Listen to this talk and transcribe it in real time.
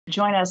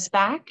join us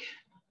back.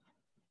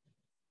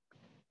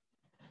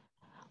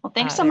 Well,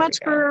 thanks so much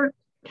for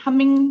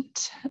coming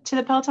to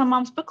the Peloton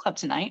Moms Book Club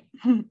tonight.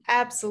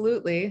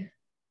 Absolutely.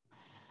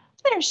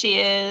 There she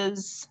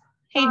is.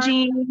 Hey,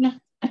 Jean.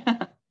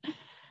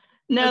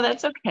 No,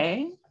 that's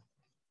okay.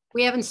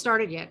 We haven't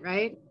started yet,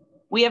 right?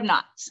 We have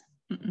not.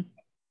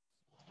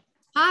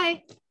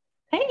 Hi.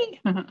 Hey.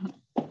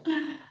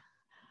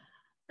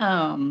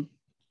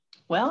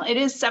 Well, it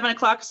is 7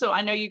 o'clock, so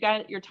I know you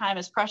got your time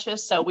is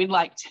precious. So we'd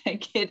like to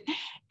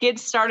get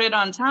started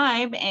on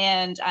time.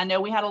 And I know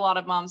we had a lot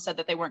of moms said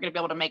that they weren't going to be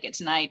able to make it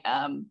tonight,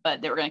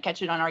 but they were going to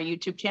catch it on our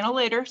YouTube channel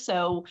later.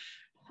 So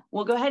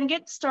we'll go ahead and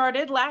get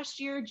started. Last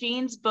year,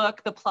 Jean's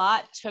book, The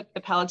Plot, took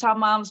the Peloton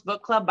Moms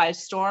Book Club by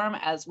storm,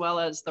 as well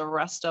as the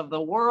rest of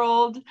the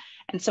world.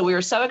 And so we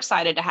were so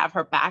excited to have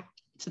her back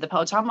to the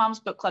Peloton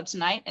Moms Book Club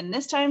tonight. And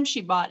this time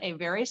she brought a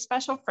very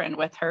special friend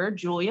with her,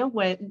 Julia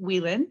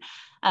Whelan,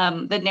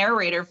 the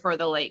narrator for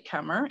The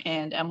Latecomer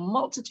and a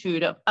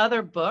multitude of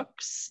other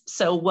books.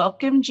 So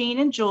welcome, Jean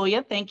and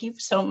Julia. Thank you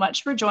so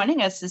much for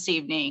joining us this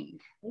evening.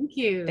 Thank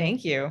you.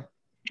 Thank you.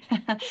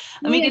 Let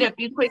me get a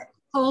few quick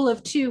poll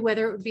of two,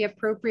 whether it would be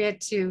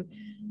appropriate to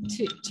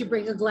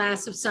bring a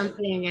glass of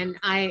something. And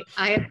I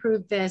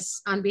approve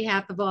this on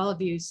behalf of all of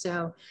you.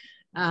 So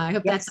I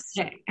hope that's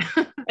okay.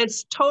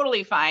 It's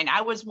totally fine.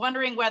 I was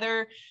wondering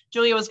whether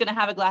Julia was going to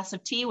have a glass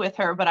of tea with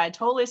her, but I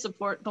totally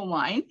support the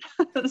wine.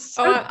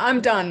 So, I'm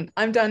done.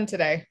 I'm done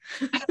today.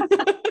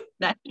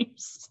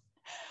 Nice.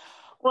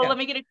 Well, let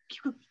me get a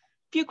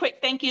few quick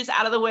thank yous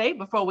out of the way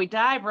before we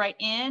dive right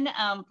in.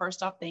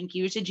 First off, thank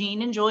you to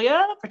Jean and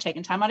Julia for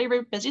taking time out of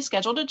your busy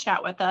schedule to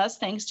chat with us.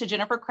 Thanks to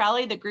Jennifer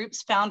Crowley, the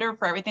group's founder,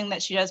 for everything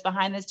that she does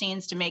behind the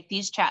scenes to make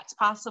these chats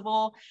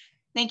possible.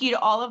 Thank you to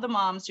all of the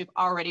moms who've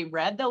already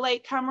read The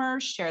Latecomer,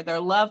 shared their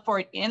love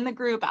for it in the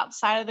group,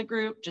 outside of the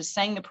group, just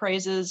sang the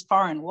praises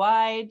far and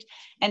wide.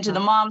 And to the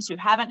moms who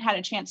haven't had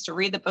a chance to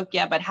read the book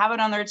yet, but have it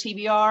on their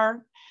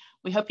TBR,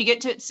 we hope you get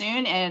to it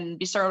soon, and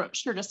be sure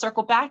to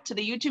circle back to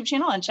the YouTube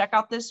channel and check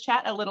out this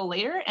chat a little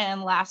later.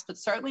 And last but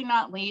certainly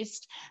not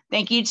least,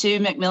 thank you to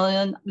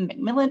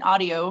Macmillan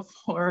Audio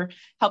for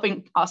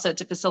helping also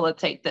to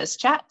facilitate this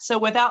chat. So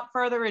without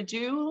further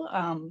ado,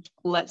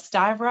 let's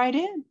dive right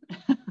in.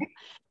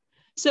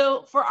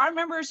 So for our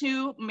members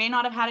who may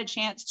not have had a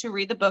chance to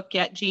read the book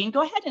yet, Jean,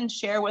 go ahead and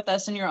share with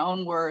us in your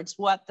own words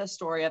what the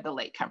story of The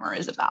Latecomer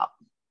is about.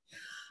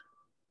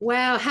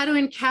 Wow, how to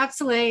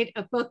encapsulate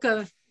a book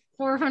of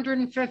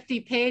 450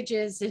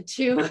 pages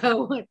into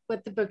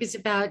what the book is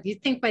about.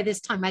 You'd think by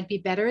this time I'd be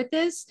better at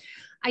this.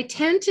 I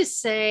tend to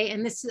say,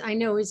 and this I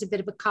know is a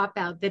bit of a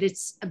cop-out, that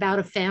it's about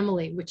a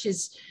family, which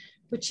is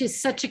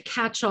such a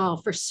catch-all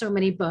for so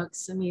many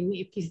books. I mean,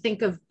 if you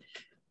think of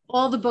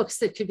all the books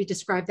that could be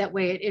described that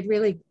way, it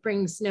really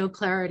brings no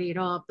clarity at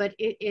all. But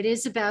it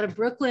is about a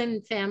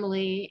Brooklyn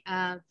family,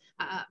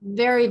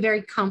 very,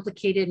 very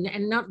complicated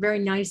and not very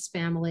nice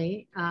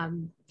family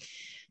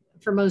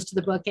for most of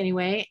the book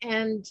anyway.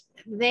 And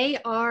they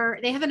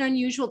have an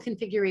unusual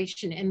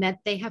configuration in that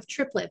they have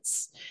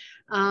triplets,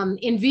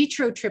 in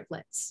vitro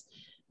triplets.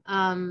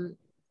 And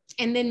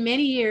then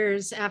many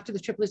years after the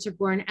triplets are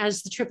born,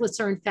 as the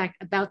triplets are in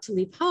fact about to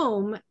leave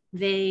home,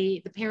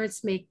 the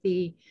parents make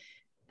the,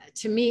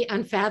 to me,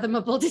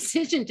 unfathomable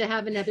decision to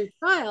have another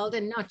child,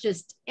 and not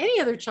just any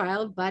other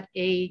child, but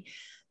a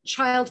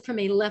child from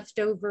a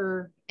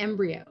leftover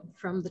embryo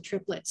from the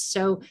triplets.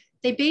 So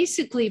they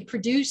basically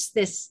produce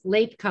this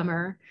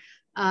latecomer,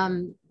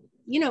 and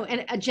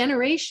a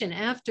generation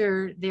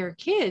after their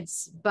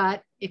kids.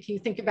 But if you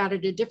think about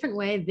it a different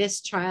way, this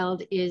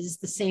child is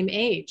the same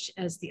age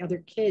as the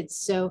other kids.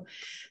 So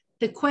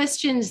the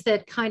questions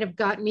that kind of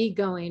got me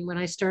going when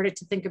I started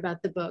to think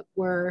about the book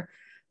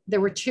there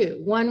were two.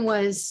 One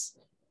was,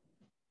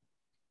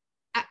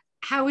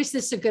 how is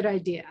this a good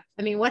idea?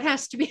 I mean, what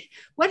has to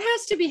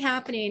be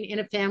happening in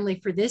a family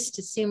for this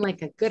to seem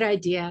like a good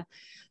idea?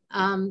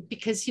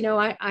 Because,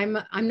 I'm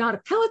not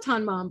a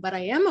Peloton mom, but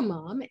I am a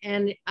mom.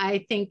 And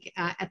I think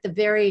at the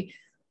very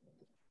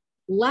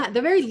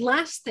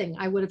last thing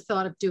I would have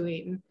thought of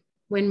doing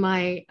when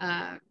my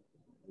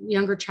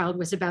younger child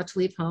was about to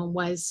leave home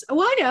was,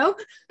 I know,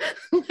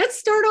 let's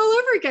start all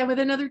over again with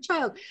another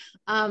child.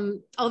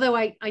 Although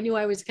I knew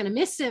I was going to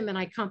miss him, and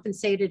I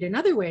compensated in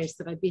other ways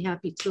that I'd be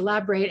happy to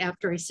elaborate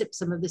after I sip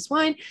some of this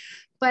wine.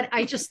 But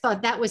I just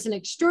thought that was an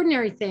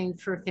extraordinary thing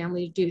for a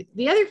family to do.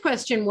 The other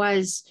question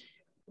was,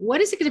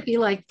 what is it going to be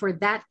like for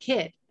that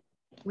kid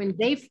when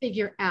they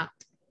figure out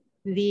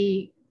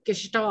the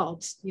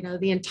gestalt,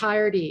 the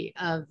entirety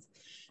of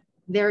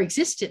their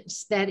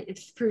existence, that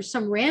if through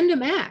some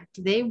random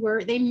act they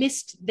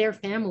missed their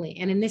family,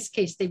 and in this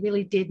case they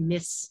really did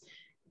miss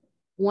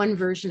one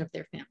version of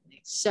their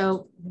family.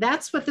 So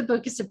that's what the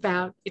book is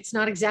about. It's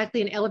not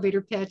exactly an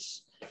elevator pitch,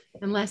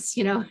 unless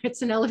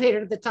it's an elevator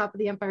to the top of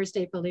the Empire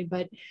State Building,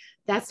 but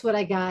that's what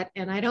I got,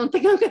 and I don't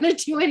think I'm going to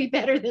do any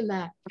better than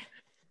that.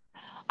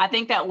 I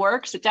think that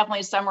works. It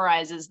definitely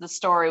summarizes the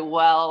story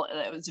well.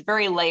 It was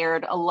very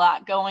layered, a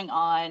lot going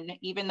on.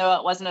 Even though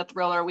it wasn't a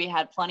thriller, we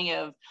had plenty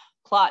of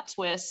plot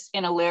twists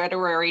in a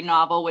literary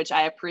novel, which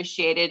I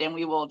appreciated, and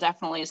we will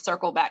definitely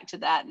circle back to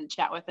that and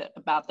chat with it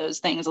about those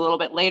things a little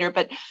bit later.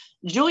 But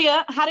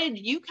Julia, how did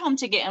you come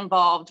to get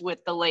involved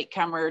with The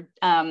Latecomer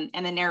and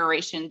the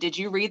narration? Did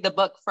you read the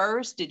book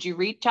first? Did you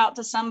reach out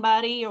to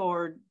somebody,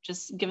 or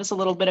just give us a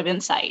little bit of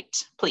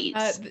insight,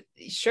 please?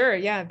 Sure.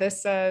 Yeah.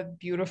 This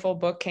beautiful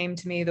book came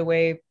to me the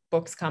way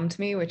books come to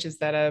me, which is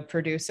that a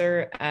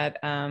producer at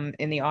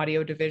in the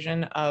audio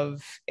division of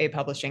a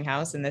publishing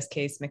house, in this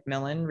case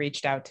Macmillan,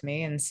 reached out to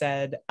me and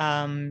said,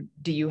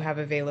 do you have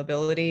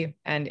availability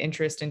and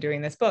interest in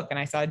doing this book? And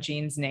I saw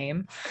Jean's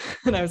name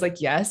and I was like,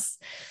 yes.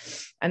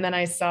 And then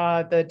I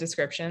saw the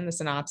description, the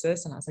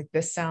synopsis, and I was like,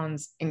 this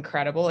sounds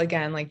incredible.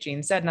 Again, like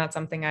Jean said, not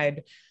something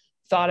I'd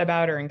thought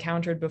about or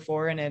encountered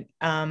before, and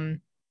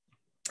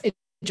it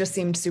just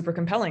seemed super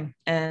compelling.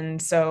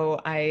 And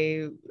so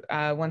I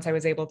once I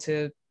was able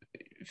to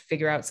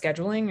figure out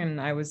scheduling, and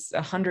I was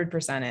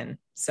 100% in.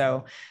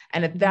 So,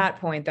 and at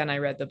that point, then I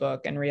read the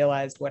book and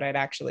realized what I'd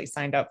actually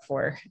signed up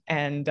for.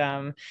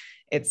 And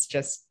it's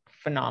just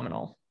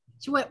phenomenal.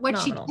 So what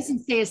she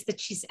doesn't say is that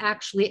she's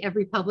actually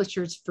every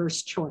publisher's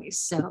first choice.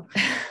 So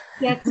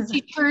yes,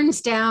 she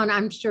turns down,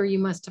 I'm sure you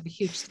must have a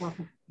huge slump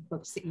of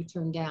books that you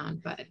turn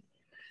down, but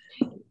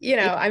you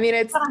know, I mean,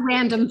 it's not a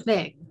random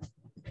thing.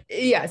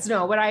 Yes,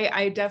 no, but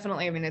I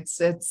definitely, I mean, it's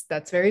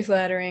that's very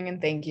flattering, and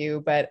thank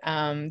you. But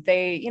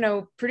they, you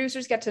know,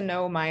 producers get to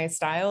know my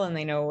style and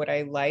they know what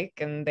I like,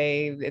 and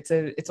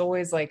it's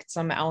always like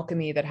some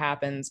alchemy that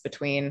happens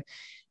between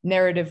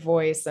narrative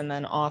voice and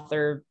then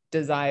author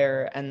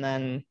desire, and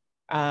then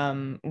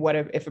what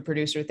if a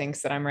producer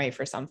thinks that I'm right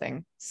for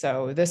something.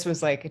 So this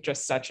was like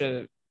just such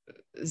an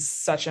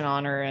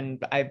honor,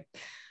 and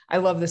I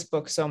love this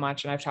book so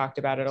much, and I've talked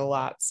about it a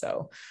lot.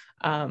 So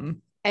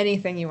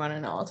anything you want to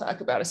know, I'll talk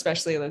about,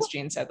 especially as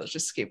Jean said, let's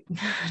just keep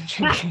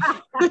drinking.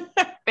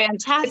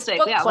 Fantastic.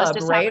 Yeah, club, let's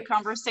just have a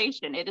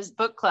conversation. It is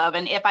book club.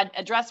 And if I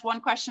address one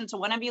question to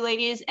one of you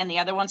ladies and the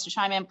other ones to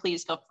chime in,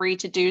 please feel free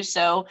to do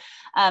so.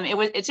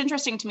 It's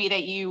interesting to me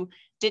that you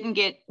didn't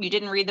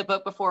read the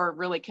book before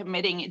really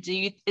committing.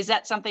 Is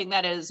that something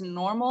that is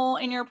normal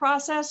in your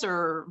process,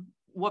 or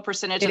what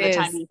percentage of the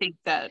time do you think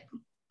that?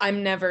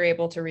 I'm never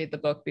able to read the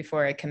book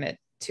before I commit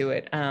to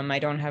it. I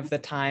don't have the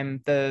time,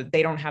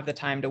 they don't have the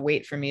time to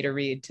wait for me to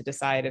read to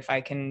decide if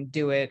I can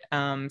do it.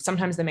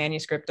 Sometimes the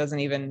manuscript doesn't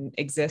even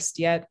exist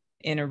yet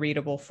in a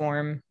readable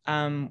form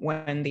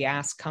when the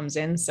ask comes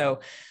in.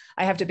 So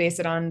I have to base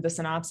it on the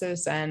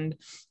synopsis and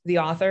the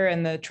author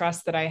and the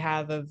trust that I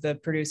have of the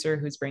producer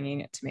who's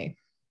bringing it to me.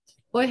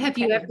 Boy, have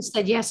you ever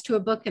said yes to a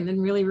book and then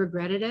really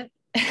regretted it?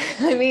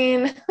 I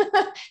mean,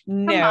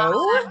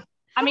 no.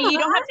 I mean, you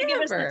don't have to give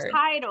us the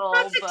title,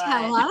 but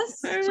tell us.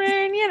 I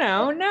mean, you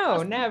know,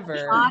 no,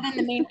 never. Not in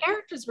the main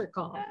characters were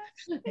called.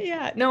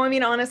 Yeah, no, I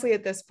mean, honestly,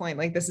 at this point,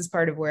 like, this is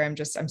part of where I'm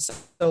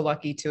so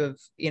lucky to have,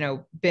 you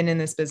know, been in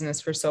this business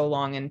for so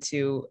long, and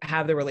to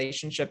have the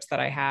relationships that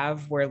I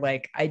have, where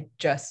like,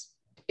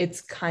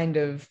 it's kind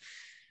of,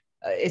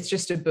 it's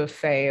just a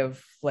buffet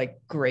of like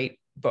great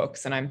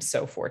books. And I'm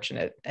so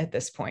fortunate at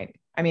this point.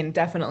 I mean,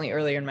 definitely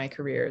earlier in my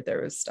career,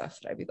 there was stuff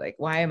that I'd be like,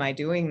 why am I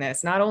doing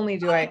this? Not only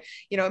do I,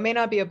 you know, it may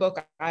not be a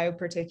book I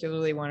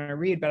particularly want to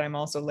read, but I'm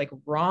also like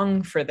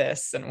wrong for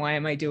this. And why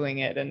am I doing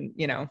it? And,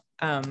 you know,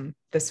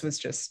 this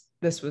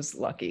was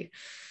lucky.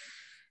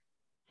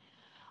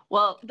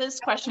 Well, this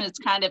question is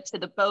kind of to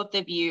the both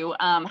of you.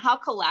 How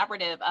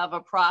collaborative of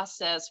a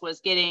process was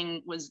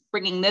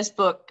bringing this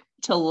book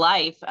to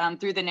life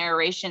through the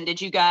narration?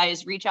 Did you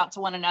guys reach out to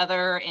one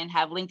another and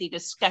have lengthy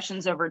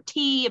discussions over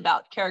tea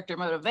about character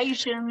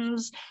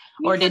motivations?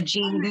 Or did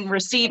Jean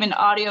receive an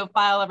audio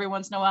file every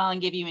once in a while and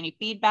give you any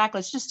feedback?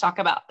 Let's just talk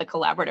about the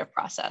collaborative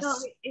process.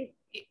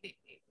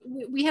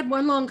 We had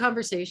one long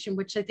conversation,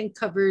 which I think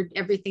covered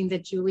everything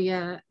that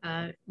Julia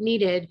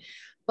needed.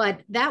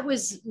 But that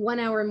was 1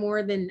 hour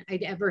more than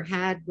I'd ever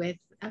had with,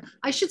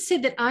 I should say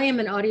that I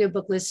am an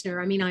audiobook listener.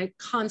 I mean, I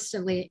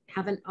constantly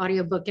have an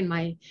audiobook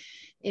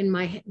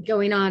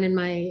going on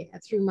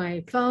through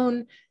my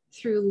phone,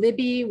 through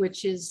Libby,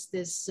 which is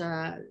this,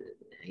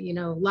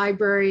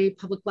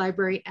 public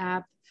library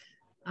app.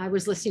 I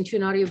was listening to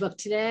an audiobook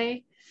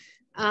today.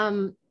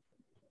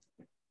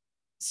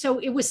 So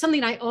it was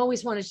something I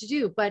always wanted to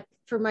do, but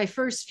for my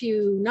first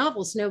few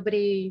novels,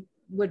 nobody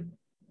would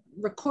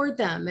record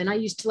them. And I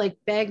used to like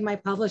beg my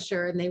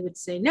publisher and they would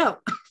say no.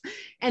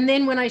 And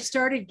then when I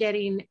started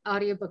getting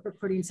audiobook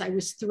recordings, I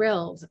was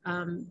thrilled.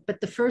 But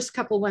the first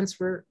couple ones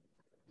were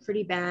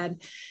pretty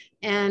bad.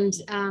 And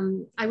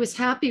I was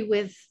happy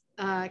with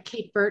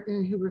Kate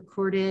Burton, who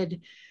recorded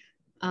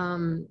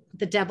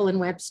The Devil in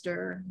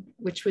Webster,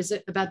 which was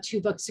about 2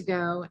 books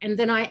ago. And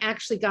then I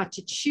actually got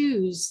to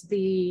choose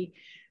the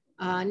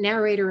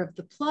narrator of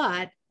the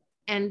plot.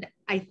 And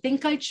I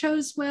think I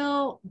chose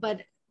well,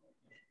 but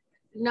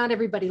not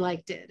everybody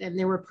liked it. And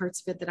there were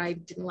parts of it that I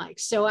didn't like.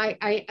 So I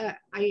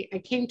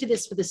came to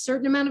this with a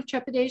certain amount of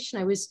trepidation.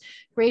 I was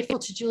grateful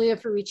to Julia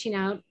for reaching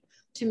out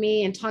to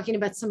me and talking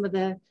about some of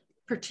the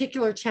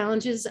particular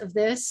challenges of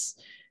this.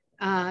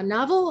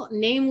 novel,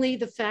 namely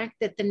the fact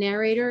that the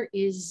narrator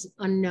is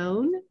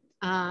unknown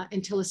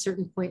until a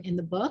certain point in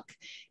the book.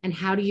 And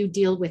how do you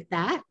deal with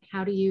that?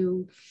 How do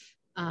you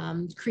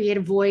create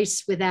a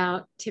voice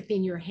without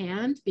tipping your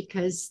hand?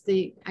 Because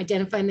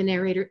identifying the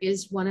narrator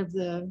is one of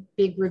the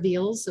big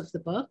reveals of the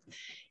book.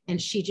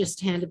 And she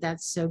just handled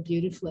that so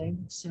beautifully.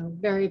 So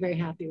very, very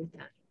happy with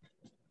that.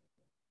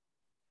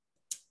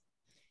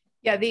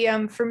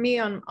 Yeah, for me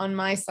on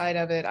my side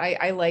of it,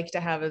 I like to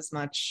have as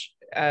much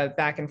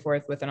back and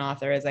forth with an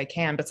author as I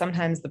can, but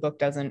sometimes the book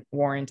doesn't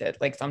warrant it.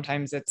 Like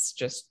sometimes it's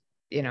just,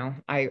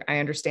 I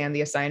understand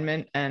the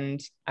assignment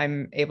and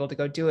I'm able to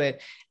go do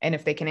it. And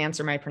if they can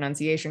answer my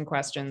pronunciation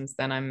questions,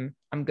 then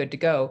I'm good to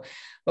go.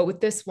 But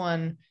with this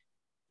one,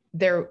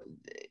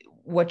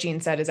 what Jean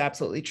said is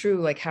absolutely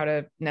true, like how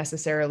to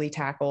necessarily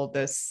tackle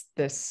this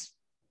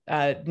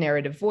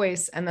narrative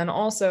voice. And then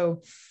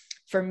also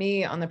for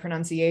me on the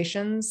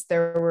pronunciations,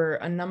 there were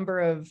a number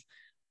of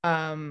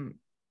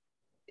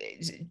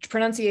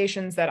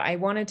pronunciations that I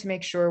wanted to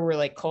make sure were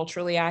like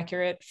culturally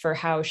accurate for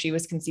how she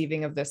was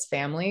conceiving of this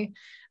family.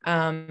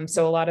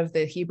 So a lot of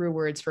the Hebrew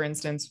words, for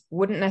instance,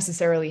 wouldn't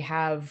necessarily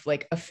have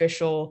like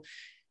official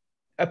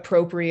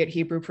appropriate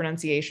Hebrew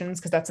pronunciations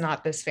because that's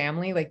not this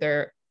family. Like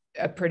they're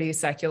a pretty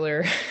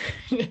secular,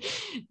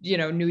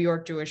 New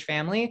York Jewish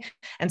family.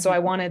 And so I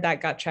wanted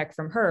that gut check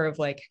from her of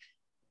like,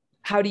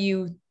 how do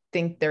you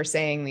think they're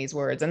saying these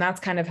words? And that's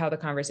kind of how the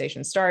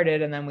conversation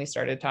started. And then we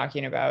started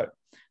talking about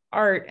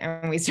art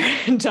and we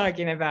started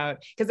talking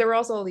about, because there were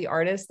also the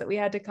artists that we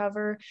had to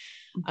cover.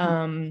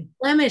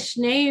 Flemish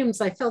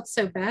names. I felt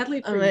so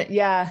badly for you.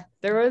 Yeah,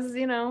 there was,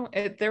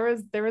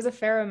 there was a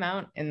fair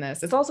amount in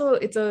this. It's also,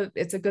 it's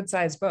a good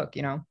sized book,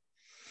 It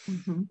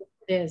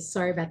is.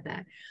 Sorry about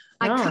that.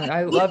 No,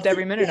 I loved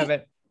every minute of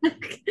it.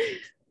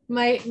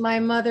 My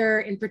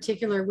mother in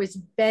particular was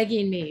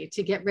begging me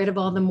to get rid of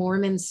all the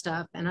Mormon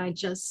stuff. And I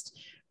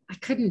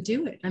couldn't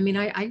do it. I mean,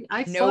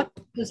 I fought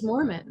those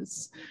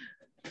Mormons.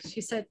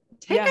 She said,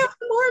 take out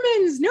the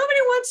Mormons. Nobody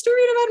wants to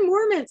read about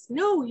Mormons.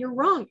 No, you're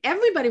wrong.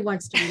 Everybody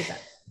wants to read about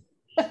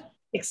it.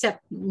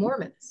 Except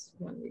Mormons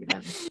want to read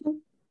about it.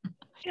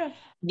 Yeah.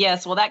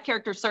 Yes, well, that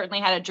character certainly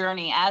had a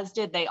journey, as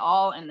did they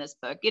all in this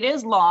book. It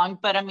is long,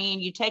 but I mean,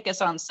 you take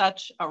us on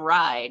such a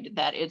ride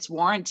that it's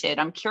warranted.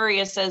 I'm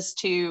curious as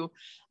to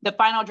the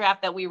final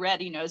draft that we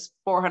read, is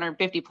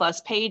 450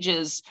 plus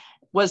pages.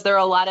 Was there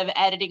a lot of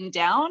editing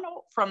down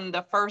from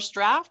the first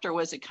draft, or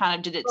was it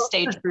did it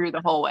stay true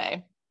the whole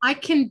way? I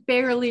can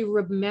barely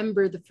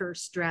remember the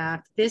first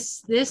draft.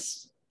 This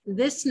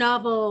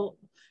novel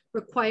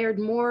required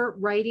more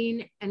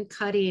writing and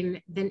cutting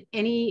than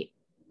any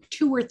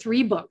 2 or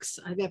 3 books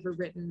I've ever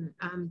written.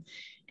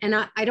 And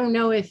I don't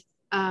know if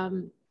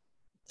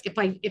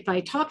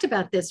I talked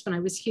about this when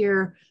I was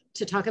here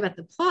to talk about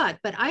the plot,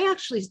 but I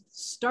actually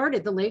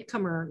started The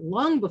Latecomer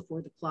long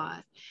before the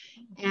plot.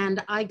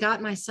 And I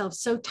got myself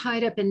so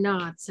tied up in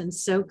knots and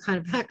so kind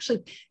of,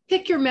 actually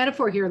pick your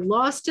metaphor here,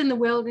 lost in the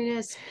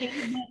wilderness,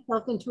 painted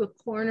myself into a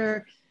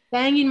corner,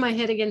 banging my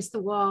head against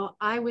the wall.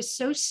 I was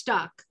so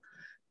stuck.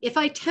 If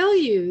I tell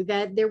you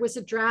that there was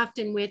a draft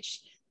in which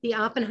the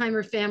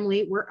Oppenheimer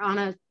family were on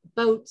a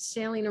boat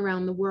sailing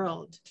around the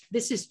world,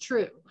 this is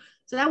true.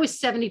 So that was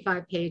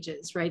 75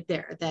 pages right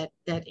there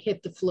that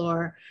hit the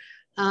floor.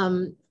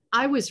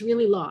 I was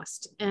really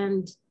lost.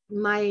 And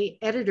my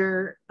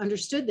editor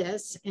understood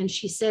this. And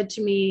she said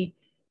to me,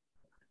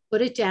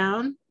 put it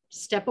down,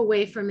 step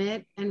away from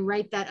it, and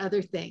write that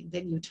other thing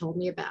that you told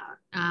me about.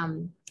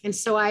 And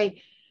so I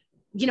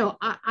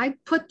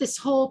put this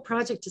whole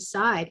project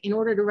aside in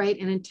order to write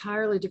an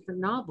entirely different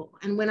novel.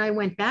 And when I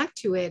went back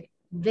to it,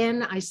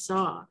 then I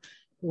saw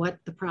what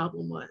the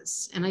problem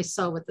was and I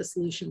saw what the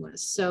solution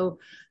was. So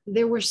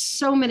there were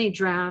so many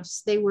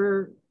drafts. They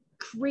were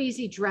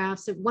crazy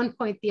drafts. At one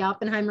point, the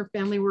Oppenheimer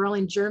family were all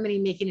in Germany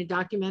making a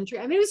documentary.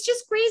 I mean, it was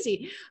just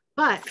crazy.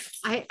 But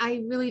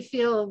I really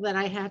feel that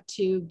I had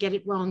to get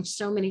it wrong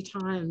so many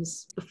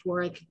times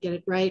before I could get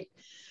it right.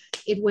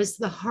 It was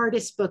the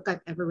hardest book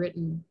I've ever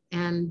written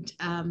and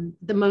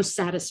the most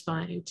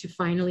satisfying to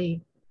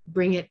finally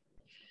bring it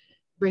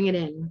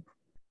in.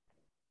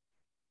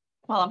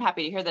 Well, I'm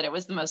happy to hear that it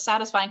was the most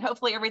satisfying.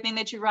 Hopefully everything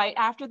that you write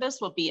after this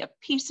will be a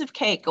piece of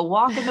cake, a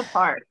walk in the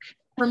park.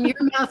 From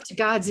your mouth to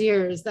God's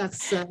ears.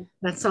 That's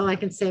all I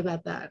can say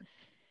about that.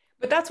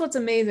 But that's what's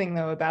amazing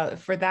though about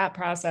for that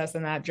process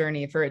and that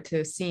journey, for it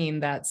to seem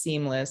that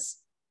seamless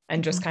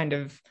and just kind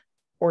of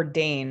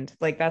ordained.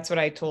 Like that's what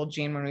I told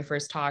Jean when we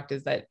first talked,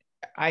 is that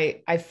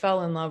I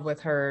fell in love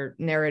with her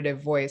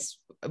narrative voice,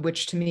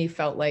 which to me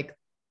felt like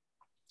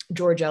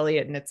George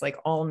Eliot, and it's like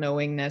all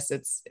knowingness,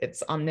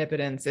 it's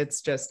omnipotence,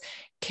 it's just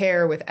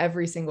care with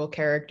every single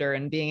character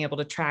and being able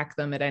to track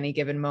them at any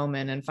given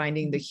moment and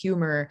finding the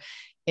humor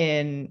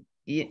in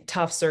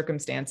tough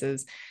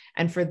circumstances.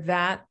 And for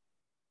that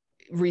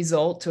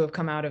result to have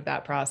come out of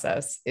that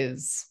process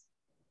is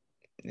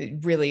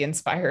really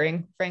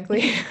inspiring,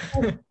 frankly.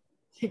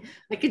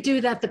 I could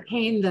do that, the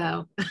pain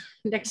though.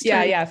 Next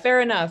time. Yeah, fair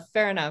enough.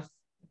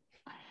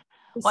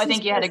 Well, I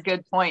think you had a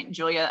good point,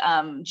 Julia.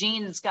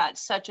 Jean's got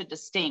such a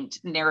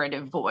distinct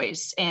narrative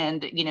voice,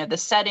 and the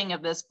setting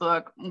of this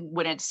book,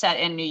 when it's set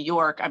in New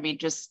York, I mean,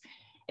 just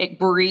it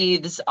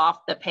breathes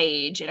off the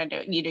page. And I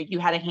know you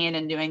had a hand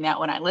in doing that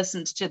when I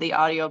listened to the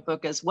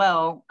audiobook as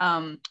well.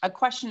 A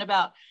question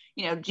about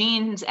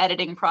Jean's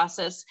editing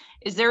process.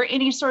 Is there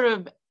any sort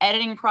of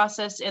editing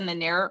process in the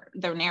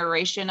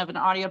narration of an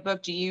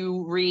audiobook? Do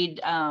you read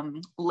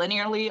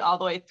linearly all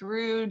the way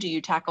through? Do you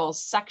tackle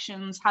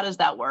sections? How does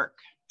that work?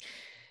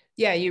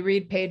 Yeah, you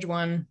read page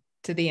 1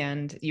 to the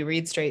end. You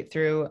read straight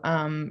through.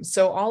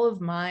 So all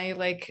of my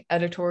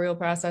editorial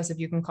process, if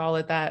you can call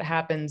it that,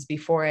 happens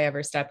before I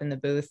ever step in the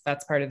booth.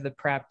 That's part of the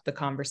prep, the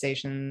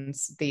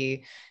conversations,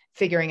 the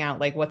figuring out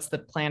what's the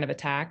plan of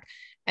attack.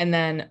 And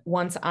then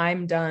once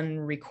I'm done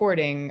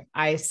recording,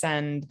 I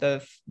send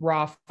the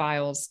raw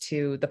files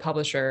to the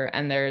publisher,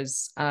 and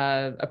there's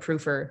a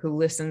proofer who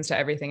listens to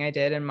everything I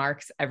did and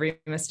marks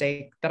every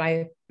mistake that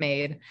I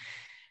made,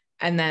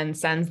 and then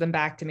sends them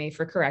back to me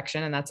for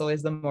correction. And that's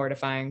always the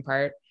mortifying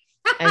part.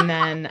 And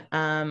then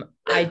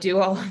I do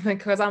all of it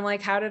because I'm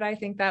how did I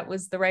think that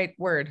was the right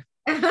word?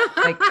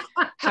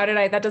 How did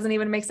that doesn't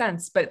even make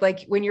sense. But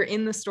when you're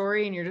in the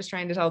story and you're just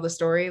trying to tell the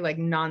story,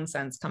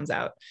 nonsense comes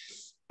out.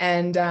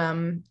 And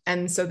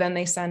so then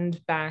they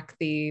send back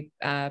the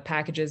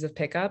packages of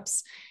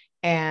pickups,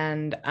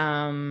 and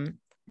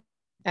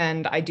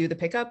I do the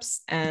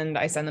pickups and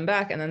I send them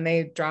back, and then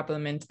they drop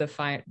them into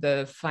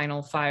the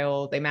final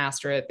file. They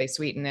master it, they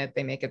sweeten it,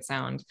 they make it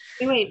sound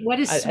what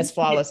is as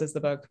flawless as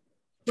the book.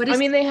 I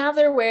mean, they have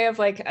their way of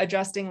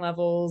adjusting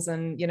levels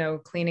and,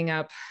 cleaning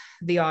up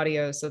the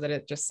audio so that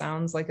it just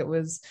sounds like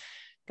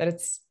that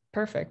it's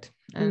perfect.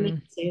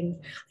 And I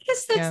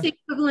guess that's the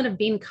equivalent of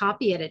being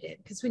copy edited,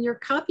 because when you're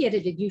copy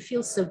edited, you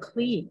feel so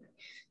clean.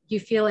 You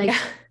feel like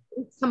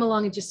come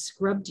along and just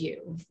scrubbed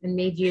you and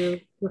made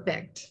you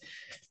perfect.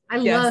 I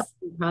love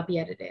being copy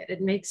edited. It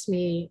makes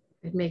me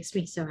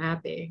so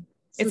happy.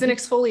 So it's an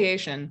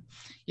exfoliation.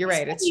 You're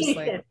right. It's just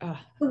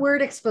the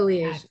word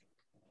exfoliation.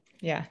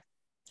 Yeah.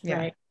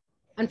 Right.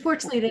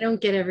 Unfortunately, they don't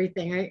get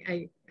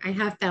everything. I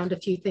have found a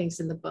few things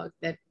in the book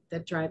that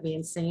drive me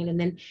insane. And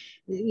then,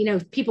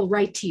 people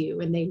write to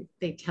you and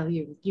they tell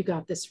you, you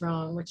got this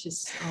wrong, which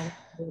is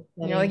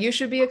all you're you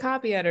should be a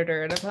copy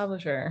editor at a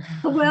publisher.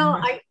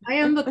 Well, I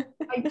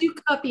do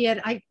copy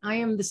edit. I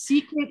am the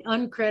secret,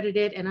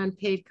 uncredited and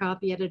unpaid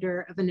copy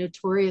editor of a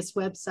notorious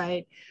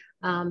website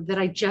that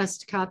I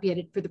just copy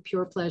edit for the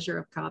pure pleasure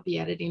of copy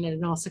editing,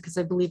 and also because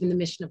I believe in the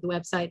mission of the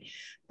website.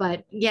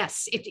 But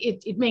yes,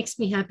 it makes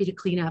me happy to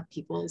clean up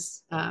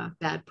people's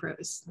bad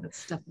prose.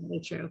 That's definitely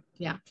true.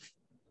 Yeah.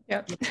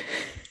 Yep.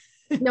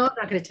 No, I'm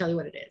not going to tell you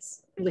what it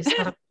is. At least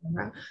not.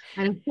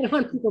 I don't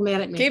want people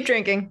mad at me. Keep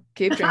drinking.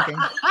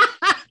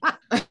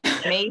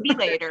 Maybe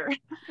later.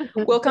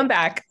 We'll come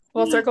back.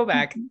 We'll circle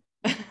back.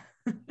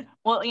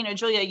 Well,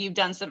 Julia, you've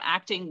done some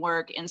acting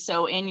work. And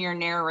so in your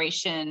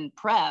narration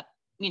prep,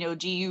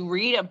 do you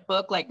read a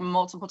book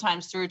multiple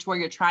times through to where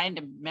you're trying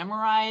to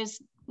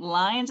memorize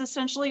lines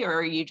essentially,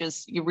 or you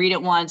read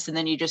it once and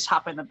then you just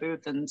hop in the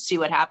booth and see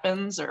what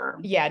happens? Or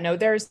no,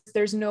 there's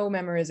no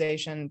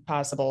memorization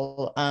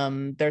possible.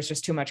 There's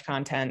just too much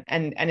content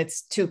and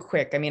it's too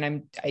quick. I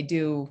mean, I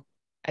do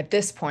at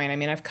this point, I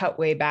mean, I've cut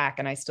way back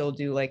and I still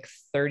do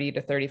 30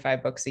 to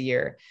 35 books a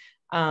year.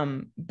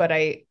 But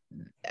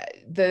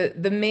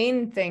the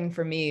main thing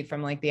for me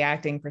from the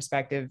acting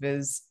perspective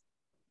is,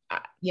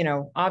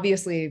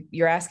 obviously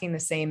you're asking the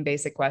same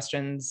basic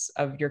questions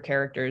of your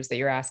characters that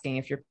you're asking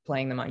if you're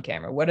playing them on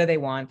camera. What do they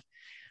want?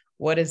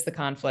 What is the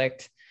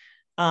conflict?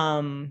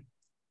 And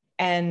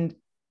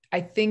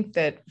I think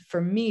that for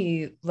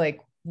me,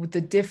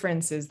 the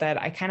difference is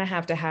that I kind of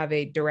have to have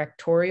a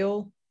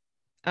directorial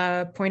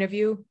point of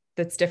view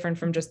that's different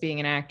from just being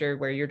an actor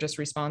where you're just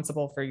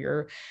responsible for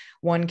your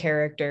one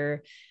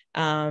character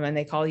and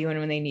they call you in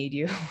when they need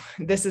you.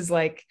 This is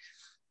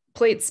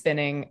plate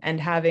spinning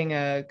and having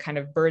a kind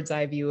of bird's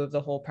eye view of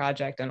the whole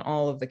project and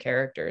all of the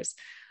characters.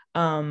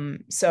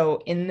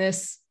 So in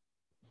this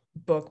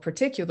book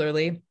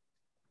particularly,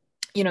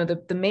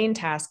 the main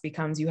task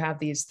becomes you have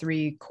these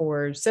 3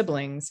 core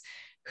siblings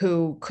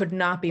who could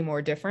not be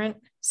more different.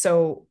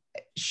 So,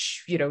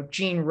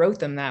 Jean wrote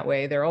them that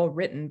way. They're all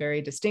written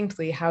very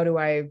distinctly. How do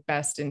I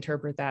best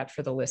interpret that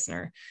for the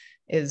listener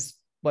is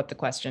what the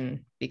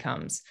question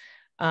becomes.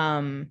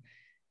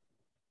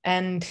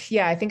 And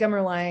I think I'm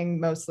relying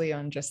mostly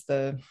on just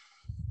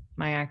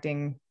my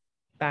acting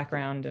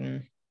background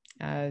and,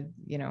 at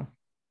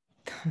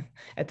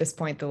this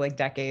point, the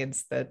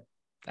decades that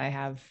I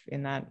have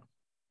in that.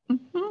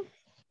 Mm-hmm.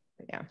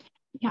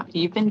 Yeah,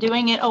 you've been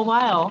doing it a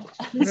while.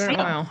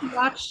 I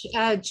watched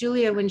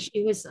Julia when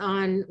she was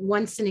on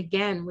Once and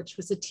Again, which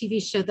was a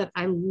TV show that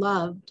I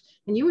loved.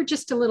 And you were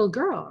just a little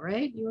girl,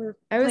 right?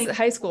 I was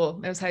high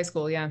school. It was high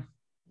school, yeah.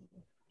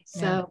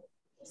 So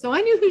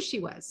I knew who she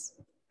was.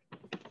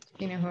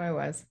 You know who I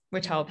was,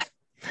 which helped.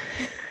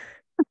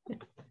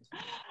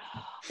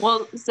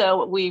 Well,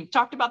 so we've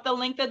talked about the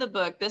length of the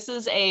book. This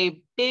is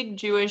a big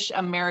Jewish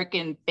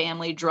American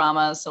family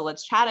drama. So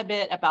let's chat a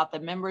bit about the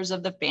members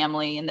of the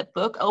family. And the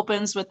book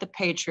opens with the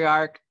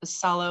patriarch,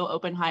 Salo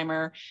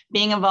Oppenheimer,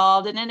 being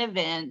involved in an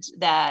event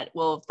that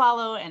will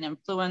follow and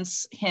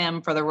influence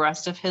him for the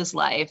rest of his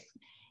life.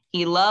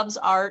 He loves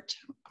art,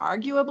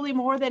 arguably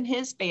more than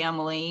his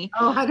family.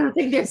 Oh, I don't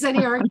think there's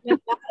any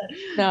argument.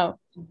 No.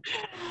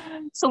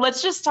 So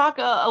let's just talk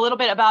a little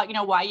bit about,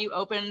 why you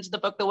opened the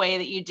book the way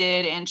that you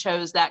did and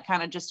chose that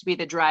kind of just to be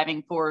the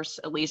driving force,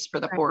 at least for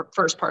the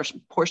first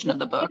portion of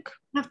the book.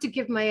 I have to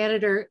give my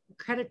editor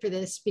credit for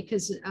this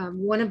because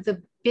one of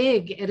the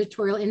big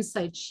editorial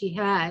insights she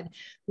had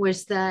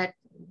was that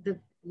the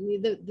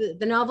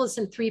novel is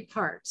in three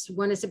parts.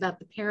 One is about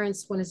the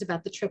parents, one is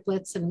about the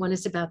triplets, and one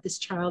is about this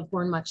child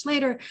born much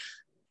later.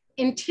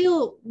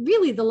 Until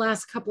really the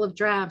last couple of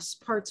drafts,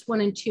 parts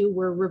 1 and 2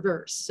 were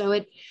reversed. So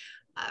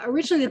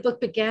originally the book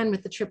began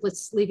with the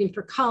triplets leaving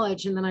for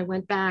college, and then I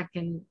went back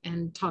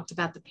and talked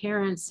about the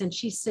parents, and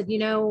she said,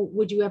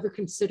 would you ever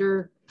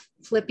consider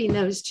flipping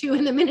those two?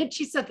 And the minute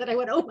she said that, I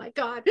went, oh my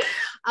God.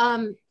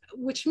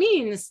 Which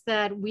means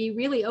that we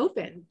really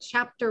opened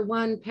chapter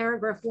 1,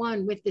 paragraph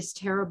 1 with this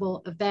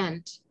terrible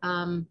event.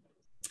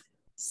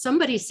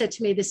 Somebody said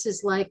to me, this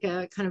is like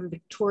a kind of a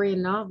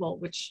Victorian novel,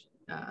 which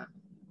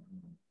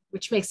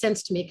makes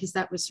sense to me because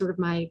that was sort of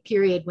my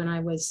period when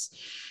I was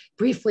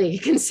briefly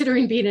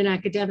considering being an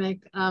academic.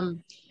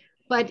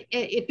 But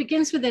it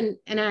begins with an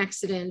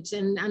accident,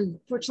 and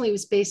unfortunately it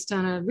was based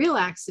on a real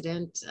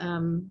accident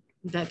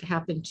that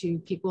happened to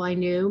people I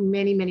knew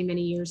many, many,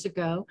 many years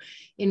ago,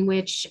 in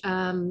which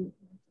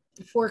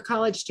 4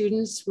 college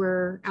students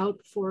were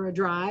out for a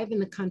drive in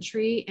the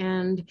country,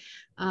 and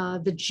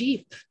the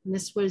Jeep, and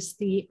this was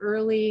the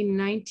early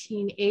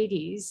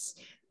 1980s,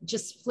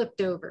 just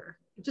flipped over.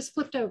 It just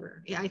flipped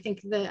over. Yeah, I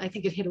think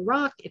it hit a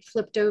rock. It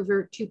flipped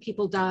over. 2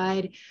 people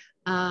died,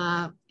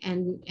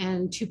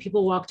 and 2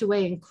 people walked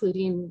away,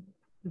 including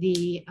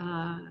the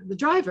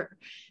driver.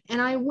 And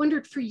I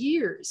wondered for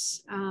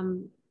years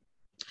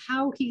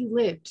how he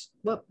lived.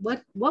 What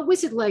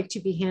was it like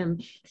to be him?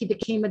 He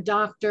became a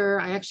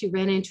doctor. I actually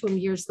ran into him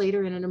years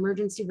later in an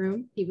emergency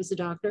room. He was a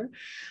doctor.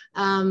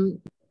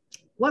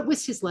 What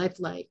was his life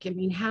like? I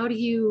mean, how do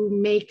you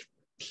make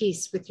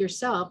peace with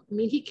yourself? I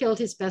mean, he killed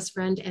his best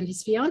friend and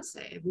his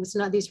fiance.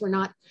 These were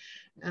not,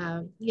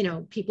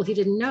 people he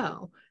didn't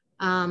know.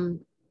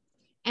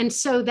 And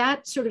so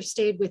that sort of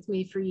stayed with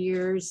me for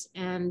years.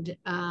 And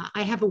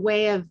I have a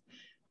way of,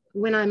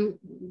 when I'm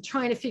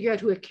trying to figure out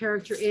who a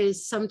character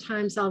is,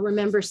 sometimes I'll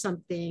remember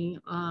something,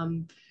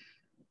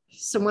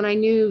 someone I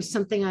knew,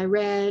 something I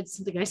read,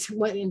 something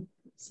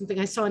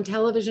I saw on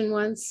television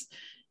once,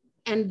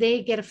 and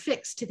they get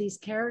affixed to these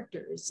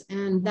characters.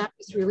 And that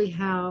was really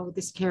how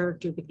this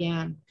character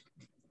began.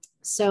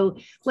 So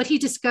what he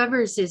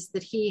discovers is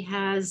that he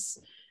has,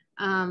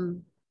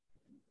 that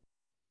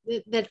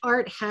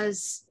art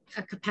has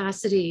a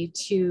capacity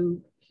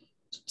to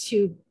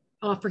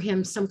offer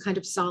him some kind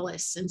of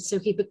solace. And so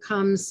he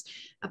becomes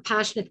a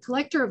passionate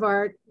collector of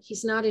art.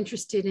 He's not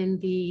interested in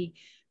the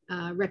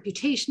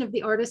reputation of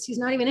the artist. He's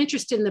not even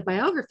interested in the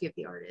biography of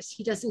the artist.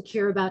 He doesn't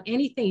care about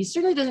anything. He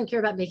certainly doesn't care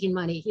about making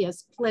money. He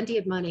has plenty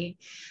of money.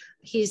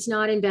 He's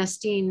not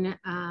investing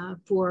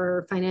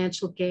for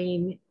financial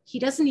gain. He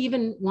doesn't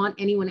even want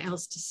anyone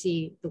else to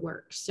see the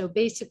work. So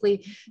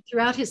basically,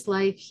 throughout his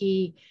life,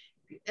 he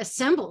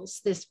assembles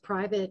this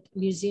private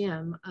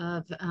museum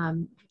of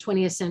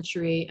 20th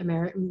century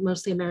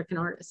mostly American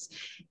artists.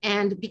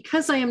 And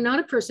because I am not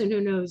a person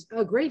who knows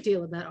a great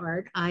deal about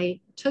art, I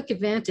took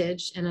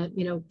advantage and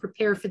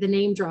prepare for the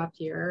name drop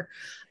here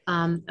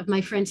of my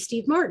friend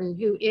Steve Martin,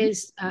 who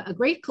is a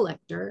great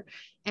collector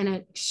and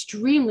an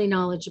extremely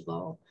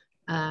knowledgeable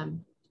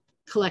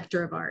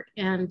collector of art.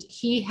 And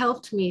he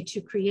helped me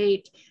to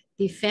create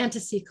the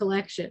fantasy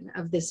collection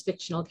of this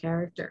fictional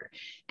character.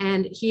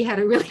 And he had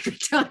a really good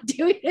time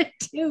doing it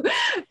too,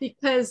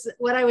 because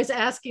what I was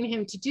asking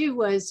him to do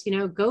was,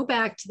 go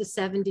back to the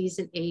 70s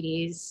and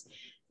 80s,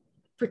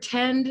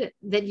 pretend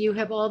that you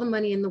have all the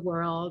money in the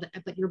world,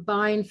 but you're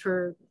buying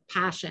for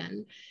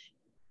passion.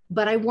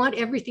 But I want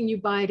everything you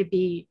buy to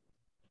be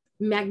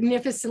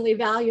magnificently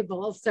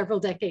valuable several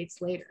decades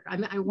later.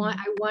 I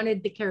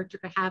wanted the character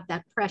to have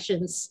that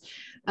prescience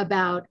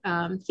about,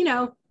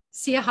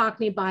 see a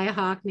Hockney, buy a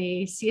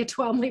Hockney, see a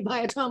Twomley,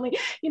 buy a Twomley,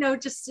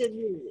 just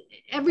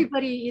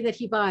everybody that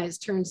he buys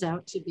turns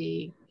out to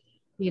be,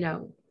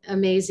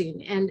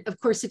 amazing. And of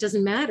course, it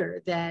doesn't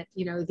matter that,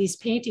 these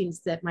paintings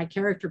that my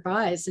character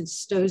buys and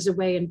stows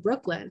away in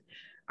Brooklyn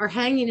are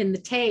hanging in the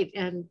Tate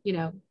and,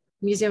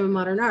 Museum of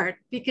Modern Art,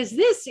 because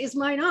this is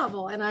my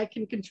novel and I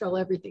can control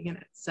everything in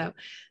it. So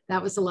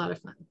that was a lot of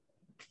fun.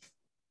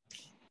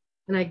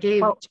 And I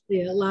gave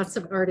Julia lots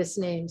of artist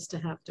names to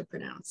have to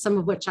pronounce, some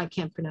of which I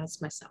can't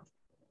pronounce myself.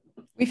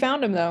 We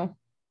found him though.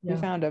 Yeah. We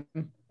found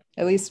him,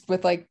 at least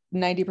with like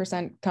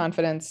 90%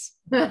 confidence.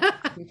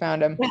 We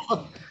found him.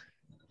 Well,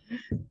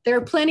 there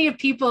are plenty of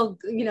people,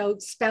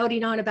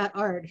 spouting on about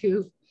art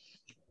who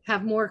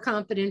have more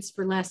confidence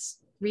for less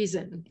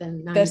reason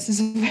than this is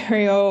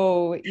very,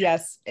 oh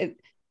yes,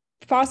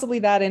 possibly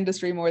that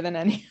industry more than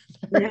any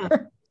other. Yeah.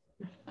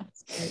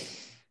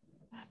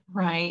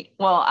 Right.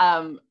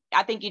 Well,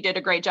 I think you did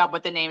a great job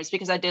with the names,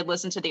 because I did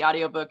listen to the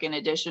audiobook in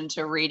addition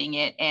to reading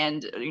it.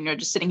 And,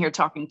 just sitting here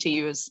talking to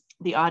you as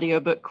the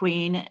audiobook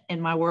queen in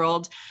my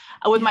world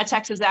with my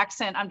Texas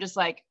accent, I'm just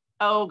like,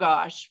 oh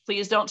gosh,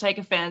 please don't take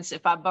offense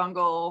if I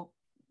bungle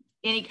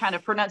any kind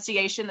of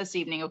pronunciation this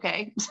evening.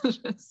 Okay.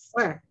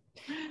 Sure.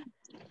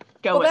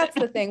 Well, that's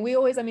the thing. We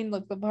always,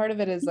 look, the part of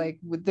it is like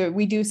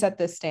we do set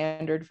this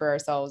standard for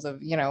ourselves of,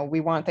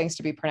 we want things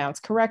to be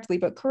pronounced correctly,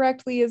 but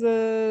correctly is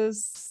a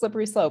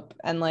slippery slope.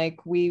 And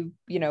like we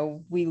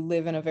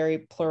live in a very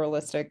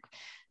pluralistic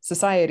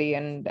society,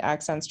 and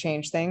accents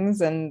change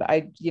things. And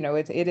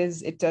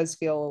it does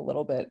feel a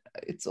little bit,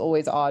 it's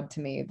always odd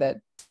to me that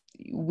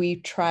we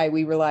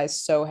rely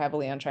so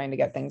heavily on trying to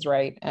get things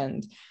right.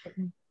 And,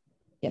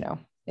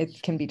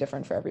 it can be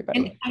different for everybody.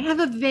 And I have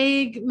a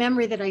vague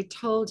memory that I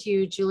told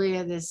you,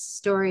 Julia, this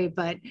story,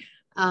 but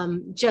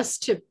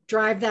just to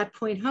drive that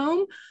point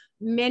home,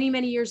 many,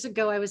 many years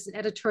ago, I was an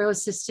editorial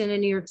assistant in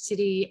New York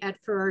City at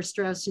Farrar,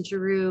 Straus and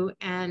Giroux,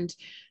 and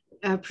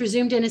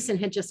Presumed Innocent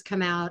had just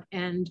come out.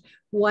 And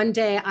one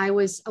day I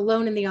was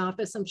alone in the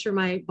office. I'm sure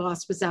my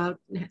boss was out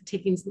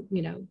taking,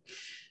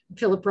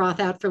 Philip Roth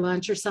out for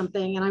lunch or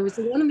something. And I was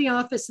alone in the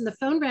office, and the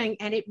phone rang,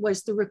 and it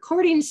was the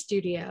recording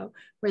studio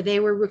where they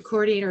were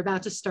recording or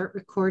about to start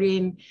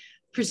recording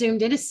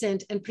Presumed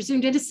Innocent. And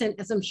Presumed Innocent,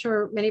 as I'm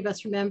sure many of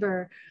us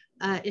remember,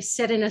 is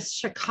set in a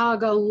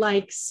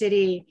Chicago-like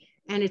city.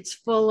 And it's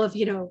full of,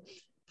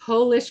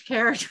 Polish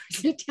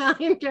characters,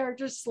 Italian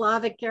characters,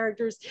 Slavic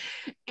characters.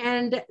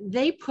 And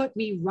they put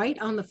me right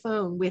on the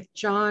phone with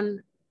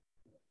John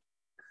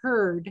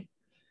Hurt.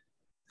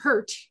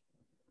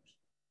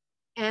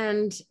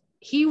 And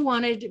he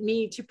wanted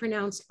me to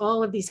pronounce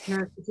all of these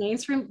characters'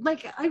 names for him.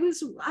 Like I was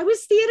the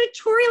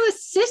editorial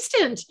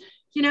assistant,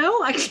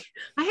 I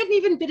hadn't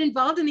even been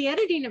involved in the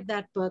editing of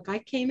that book. I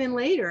came in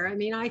later.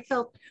 I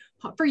felt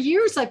for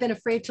years I've been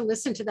afraid to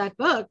listen to that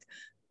book,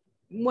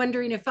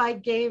 wondering if I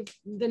gave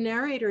the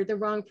narrator the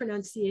wrong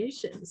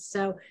pronunciations.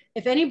 So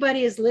if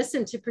anybody has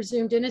listened to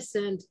Presumed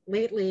Innocent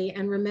lately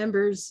and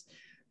remembers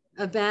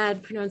a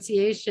bad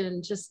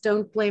pronunciation, just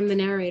don't blame the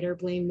narrator,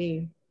 blame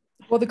me.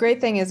 Well, the great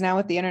thing is now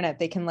with the internet,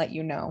 they can let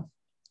you know.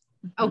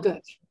 Oh,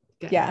 good.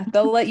 Yeah,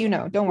 they'll let you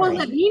know. Don't worry. Well,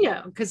 let me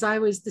know, because I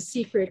was the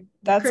secret.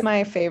 That's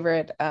my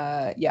favorite.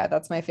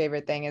 That's my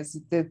favorite thing is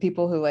the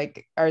people who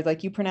are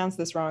like, you pronounce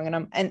this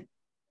wrong. And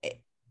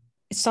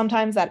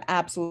sometimes that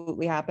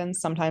absolutely happens.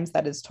 Sometimes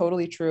that is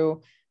totally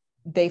true.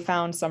 They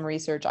found some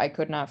research I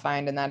could not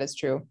find, and that is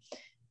true.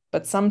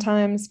 But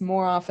sometimes,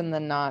 more often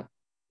than not,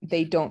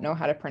 they don't know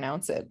how to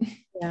pronounce it.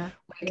 Yeah.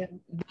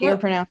 They're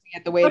pronouncing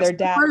it the way their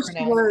dad pronounced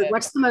it.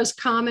 What's the most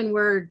common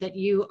word that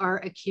you are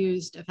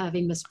accused of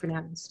having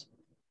mispronounced?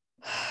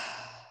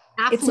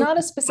 It's not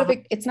a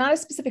specific,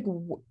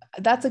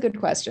 that's a good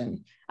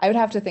question. I would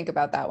have to think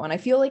about that one. I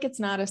feel like it's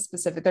not a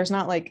specific, there's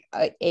not like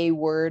a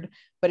word,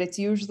 but it's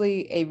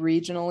usually a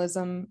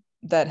regionalism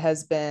that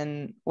has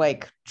been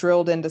like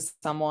drilled into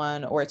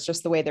someone, or it's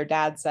just the way their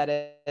dad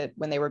said it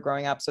when they were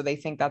growing up. So they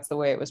think that's the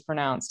way it was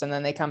pronounced. And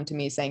then they come to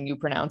me saying, you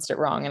pronounced it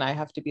wrong. And I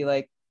have to be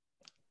like,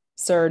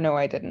 sir, no,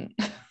 I didn't.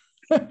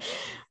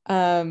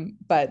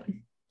 But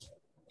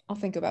I'll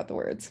think about the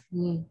words.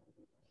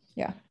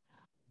 Yeah.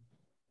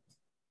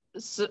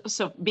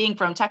 So being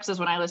from Texas,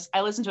 when I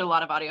listen to a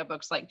lot of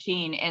audiobooks like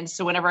Jean. And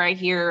so whenever I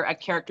hear a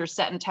character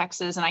set in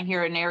Texas and I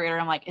hear a narrator,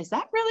 I'm like, is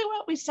that really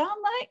what we sound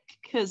like?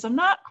 Because I'm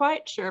not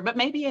quite sure, but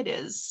maybe it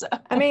is.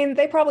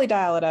 They probably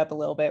dial it up a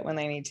little bit when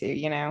they need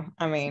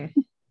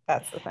to,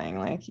 that's the thing.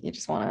 Like you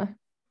just want to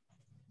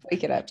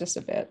wake it up just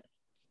a bit.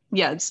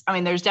 Yeah.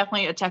 There's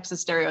definitely a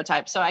Texas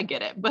stereotype, so I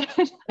get it, but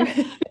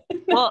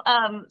well,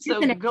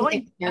 so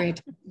going,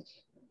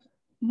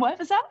 what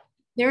was that?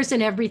 There's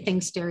an everything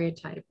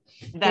stereotype.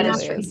 That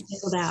is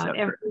out.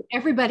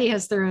 Everybody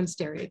has their own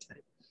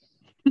stereotype.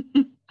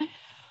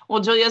 Well,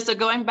 Julia, so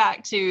going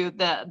back to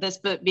this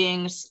book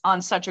being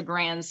on such a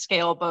grand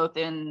scale, both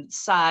in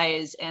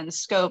size and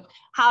scope,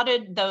 how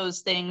did those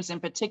things in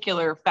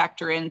particular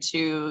factor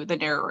into the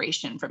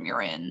narration from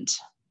your end?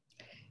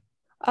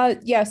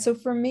 So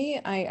for me,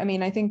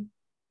 I think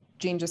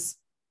Jean just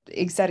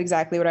said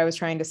exactly what I was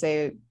trying to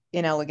say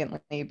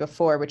inelegantly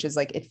before, which is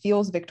like, it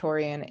feels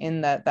Victorian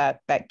in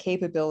that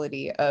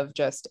capability of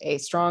just a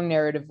strong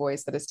narrative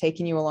voice that is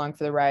taking you along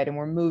for the ride, and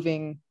we're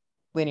moving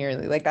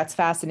linearly. Like that's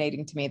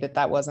fascinating to me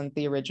that wasn't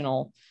the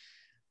original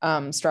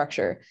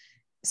structure.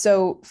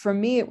 So for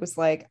me, it was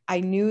like, I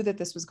knew that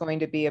this was going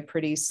to be a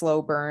pretty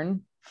slow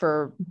burn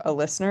for a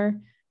listener.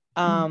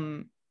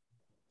 And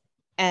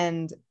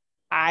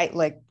I,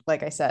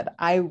 like I said,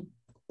 I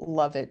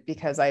love it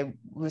because I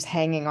was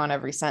hanging on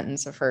every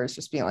sentence of hers,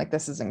 just being like,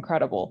 this is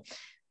incredible.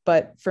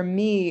 But for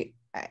me,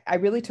 I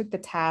really took the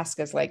task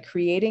as like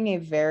creating a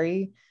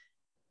very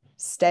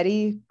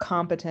steady,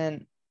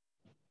 competent,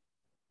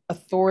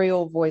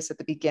 authorial voice at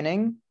the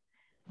beginning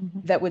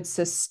that would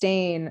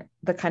sustain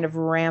the kind of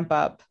ramp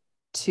up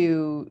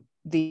to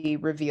the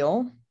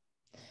reveal,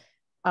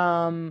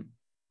 but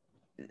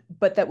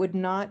that would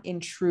not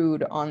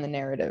intrude on the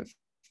narrative.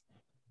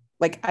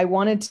 Like, I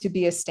wanted to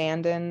be a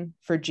stand-in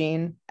for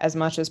Jean as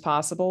much as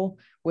possible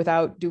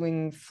without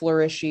doing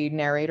flourishy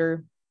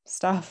narrator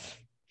stuff.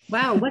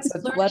 Wow, what's So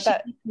flourishy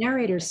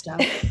narrator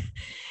stuff?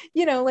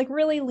 You know, like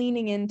really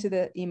leaning into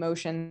the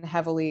emotion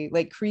heavily,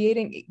 like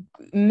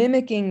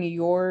mimicking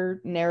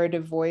your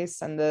narrative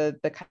voice and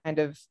the kind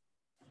of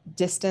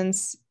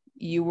distance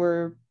you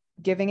were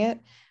giving it,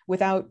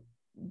 without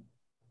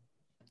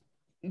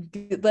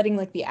letting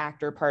like the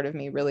actor part of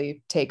me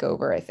really take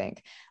over. I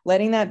think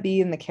letting that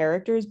be in the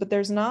characters, but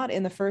there's not,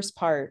 in the first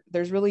part,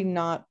 there's really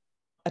not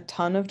a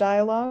ton of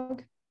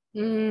dialogue.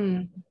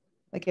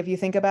 Like, if you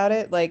think about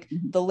it, like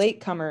the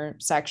latecomer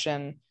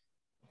section,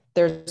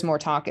 there's more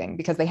talking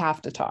because they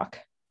have to talk.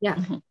 Yeah.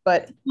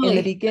 But in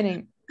the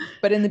beginning,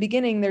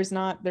 there's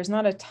not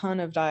a ton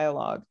of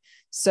dialogue.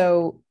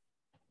 So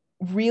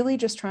really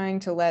just trying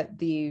to let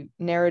the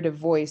narrative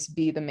voice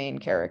be the main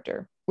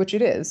character, which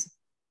it is,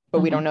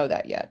 but we don't know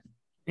that yet.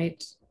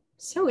 Right.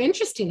 So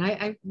interesting.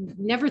 I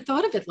never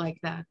thought of it like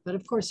that, but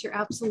of course you're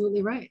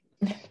absolutely right.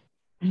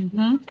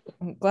 I'm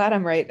glad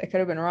I'm right. I could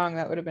have been wrong.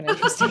 That would have been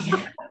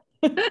interesting.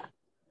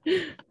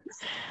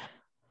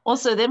 Well,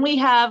 so then we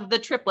have the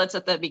triplets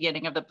at the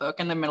beginning of the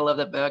book, in the middle of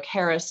the book,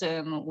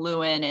 Harrison,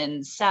 Lewin,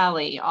 and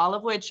Sally, all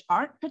of which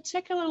aren't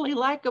particularly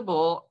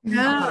likable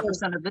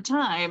 100% of the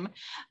time.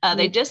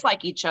 They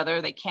dislike each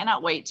other. They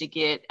cannot wait to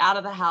get out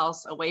of the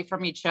house, away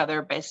from each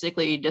other,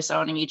 basically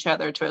disowning each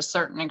other to a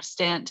certain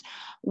extent.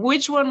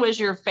 Which one was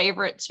your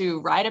favorite to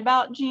write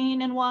about,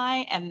 Jean, and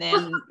why? And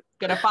then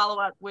going to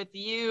follow up with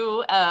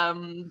you,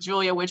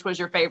 Julia, which was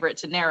your favorite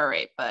to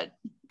narrate? But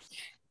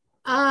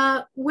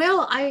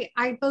well,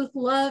 I both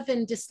love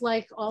and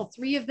dislike all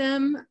three of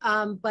them,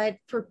 but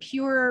for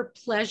pure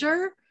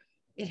pleasure,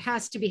 it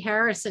has to be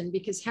Harrison,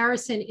 because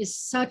Harrison is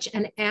such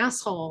an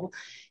asshole.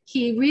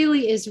 He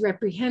really is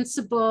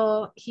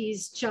reprehensible.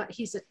 He's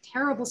a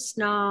terrible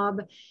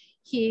snob.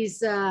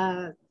 He's,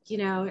 you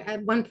know,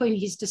 at one point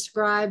he's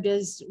described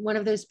as one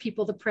of those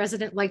people the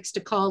president likes to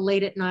call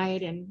late at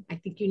night. And I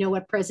think you know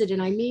what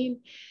president I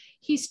mean.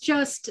 He's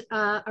just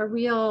a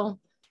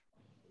real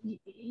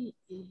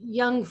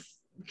young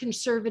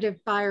conservative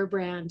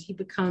firebrand. He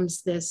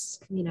becomes this,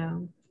 you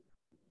know,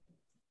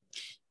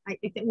 I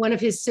think one of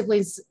his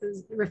siblings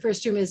refers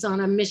to him as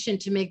on a mission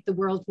to make the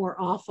world more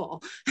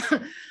awful.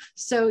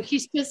 So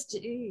he's just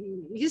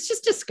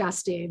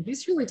disgusting.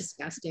 He's really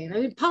disgusting. I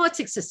mean,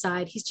 politics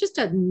aside, he's just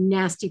a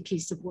nasty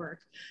piece of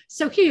work.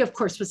 So he, of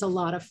course, was a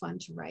lot of fun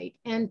to write,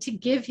 and to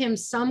give him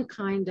some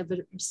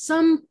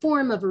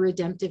form of a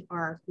redemptive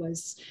arc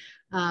was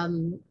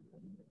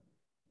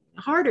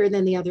harder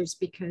than the others,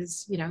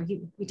 because, you know,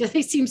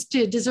 he seems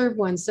to deserve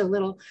one so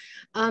little.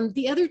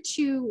 The other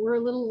two were a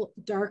little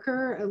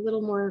darker, a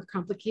little more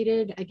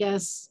complicated, I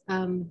guess.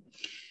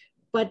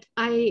 But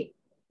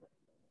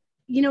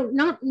you know,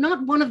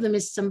 not one of them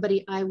is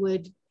somebody I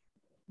would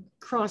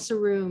cross a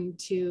room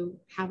to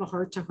have a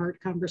heart-to-heart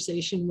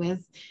conversation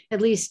with,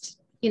 at least,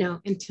 you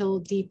know, until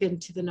deep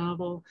into the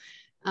novel.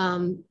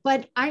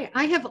 But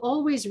I have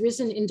always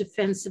risen in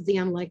defense of the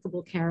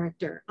unlikable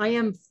character. I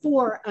am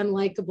for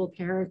unlikable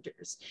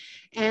characters.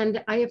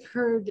 And I have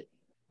heard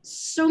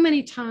so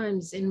many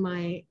times in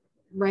my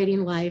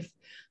writing life,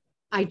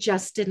 I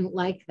just didn't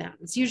like them.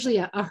 It's usually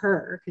a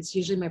her, because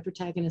usually my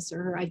protagonists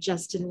are her. I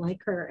just didn't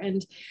like her.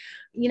 And,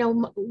 you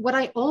know, what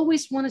I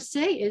always want to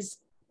say is,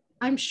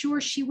 I'm sure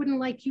she wouldn't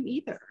like you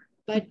either,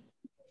 but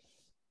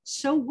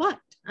so what?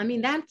 I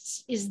mean,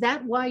 is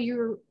that why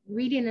you're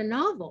reading a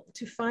novel?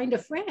 To find a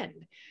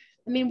friend?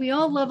 I mean, we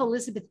all love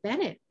Elizabeth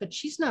Bennet, but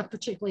she's not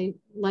particularly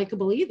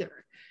likable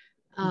either.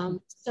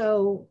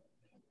 So,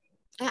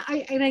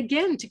 and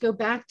again, to go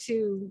back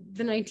to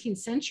the 19th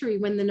century,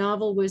 when the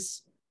novel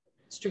was,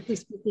 strictly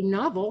speaking,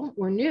 novel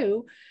or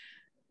new,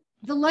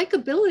 the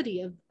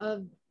likability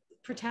of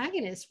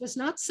protagonists was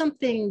not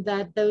something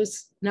that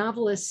those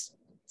novelists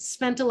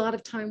spent a lot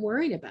of time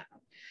worrying about.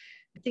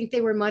 I think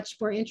they were much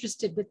more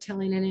interested with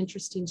telling an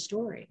interesting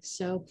story.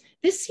 So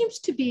this seems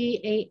to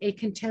be a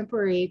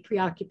contemporary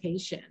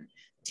preoccupation,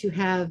 to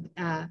have,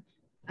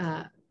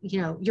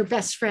 you know, your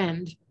best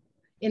friend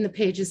in the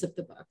pages of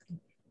the book.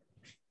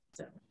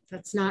 So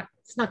it's not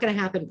going to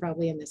happen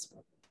probably in this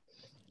book.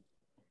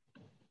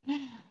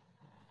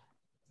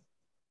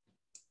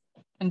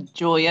 And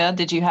Julia,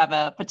 did you have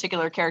a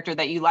particular character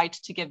that you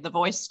liked to give the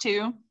voice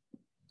to?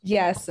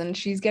 Yes, and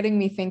she's getting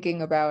me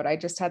thinking about, I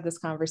just had this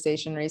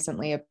conversation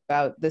recently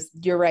about this,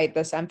 you're right,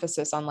 this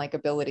emphasis on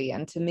likability.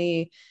 And to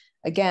me,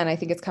 again, I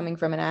think it's coming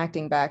from an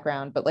acting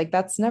background, but like,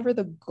 that's never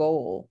the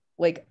goal.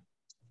 Like,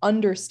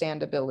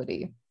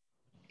 understandability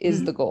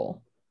is the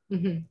goal.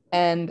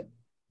 And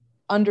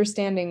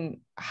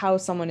understanding how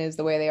someone is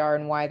the way they are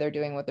and why they're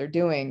doing what they're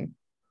doing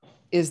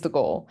is the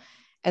goal.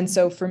 And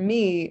so for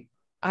me,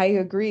 I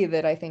agree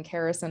that I think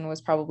Harrison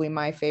was probably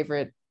my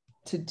favorite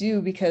to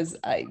do, because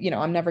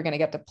I'm never going to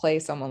get to play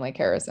someone like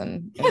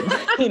Harrison.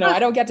 I'm never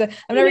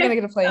going to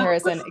get to play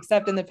Harrison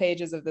except in the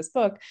pages of this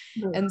book.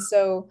 And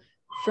so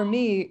for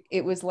me,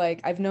 it was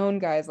like, I've known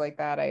guys like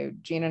that.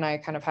 Jean and I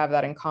kind of have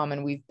that in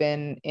common. We've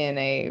been in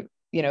a,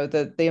 you know,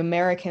 the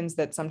Americans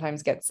that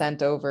sometimes get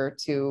sent over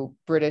to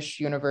British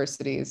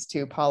universities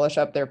to polish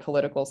up their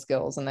political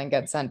skills and then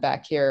get sent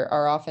back here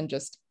are often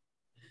just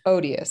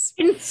odious.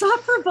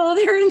 Insufferable.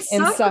 They're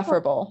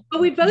insufferable.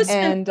 But we both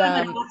spent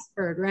time at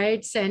Oxford,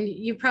 right? And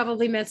you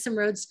probably met some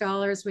Rhodes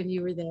Scholars when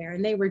you were there,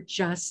 and they were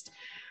just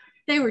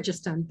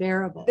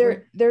unbearable.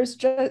 There's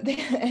just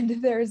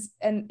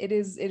and it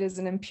is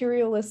an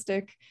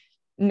imperialistic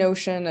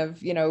notion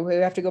of, you know, we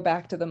have to go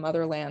back to the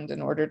motherland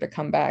in order to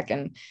come back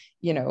and,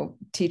 you know,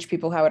 teach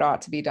people how it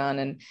ought to be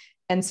done.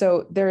 And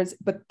so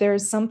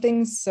there's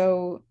something.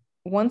 So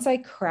once I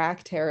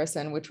cracked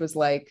Harrison, which was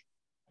like,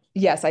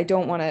 yes, I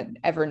don't want to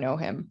ever know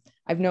him.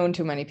 I've known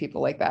too many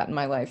people like that in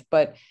my life.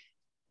 But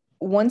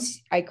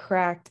once I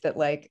cracked that,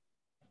 like,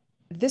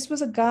 this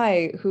was a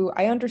guy who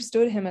I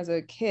understood him as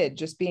a kid,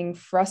 just being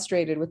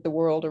frustrated with the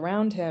world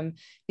around him,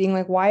 being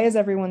like, why is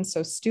everyone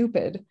so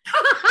stupid?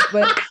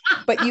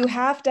 But you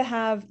have to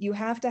have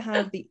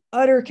the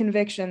utter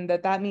conviction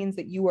that that means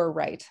that you are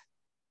right.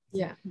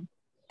 Yeah.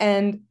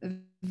 And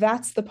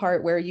that's the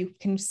part where you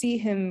can see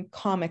him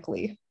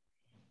comically.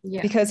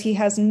 Yeah. Because he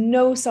has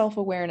no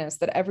self-awareness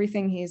that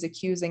everything he's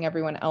accusing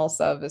everyone else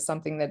of is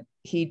something that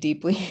he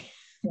deeply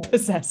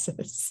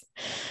possesses.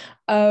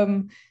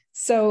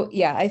 So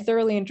yeah, I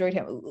thoroughly enjoyed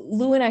him.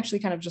 Lewin actually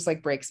kind of just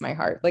like breaks my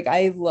heart. Like,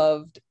 I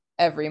loved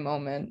every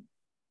moment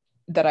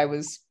that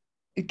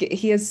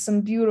he has some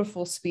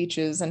beautiful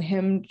speeches, and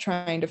him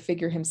trying to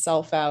figure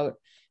himself out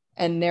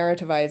and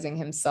narrativizing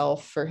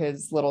himself for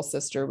his little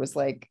sister was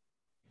like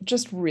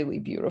just really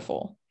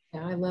beautiful.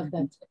 Yeah, I love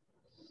that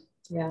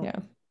too. Yeah.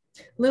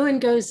 Lewin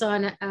goes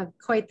on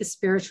quite the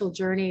spiritual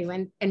journey,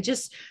 and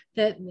just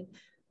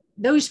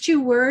those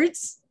two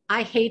words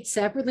I hate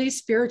separately,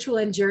 spiritual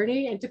and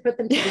journey, and to put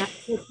them together,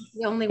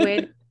 the only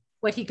way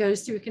what he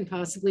goes through can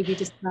possibly be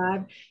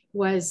described,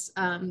 was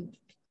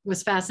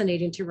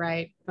fascinating to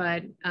write.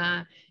 But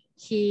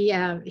he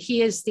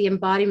is the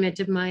embodiment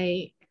of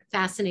my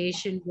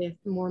fascination with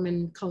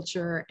Mormon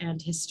culture and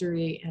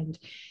history, and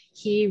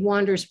he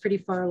wanders pretty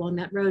far along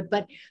that road.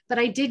 But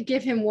I did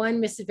give him one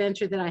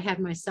misadventure that I had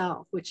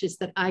myself, which is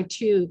that I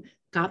too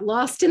got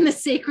lost in the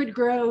sacred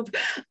grove.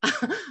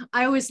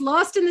 I was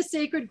lost in the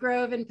sacred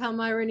grove in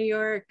Palmyra, New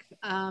York.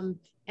 And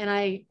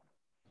I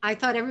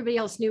thought everybody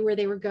else knew where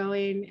they were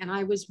going. And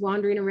I was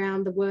wandering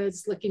around the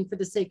woods looking for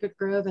the sacred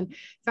grove. And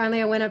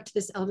finally I went up to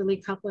this elderly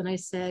couple and I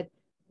said,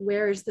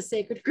 "Where is the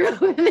sacred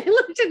grove?" And they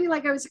looked at me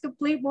like I was a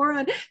complete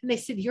moron. And they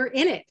said, "You're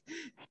in it."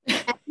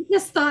 And I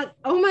just thought,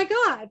 oh my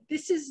God,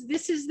 this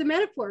is the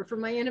metaphor for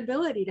my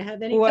inability to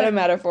have any What a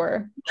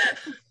metaphor.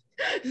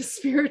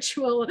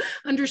 Spiritual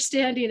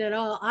understanding at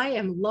all. I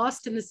am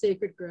lost in the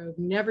sacred grove,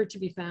 never to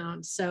be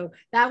found. So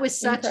that was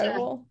such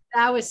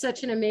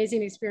an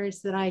amazing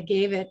experience that I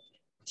gave it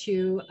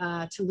to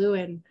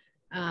Lewin.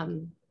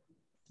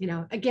 You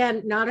know,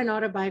 again, not an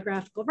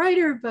autobiographical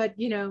writer, but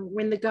you know,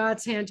 when the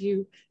gods hand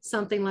you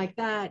something like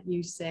that,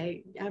 you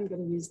say, I'm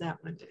going to use that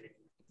one day.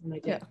 And I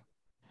did. Yeah.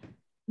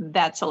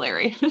 That's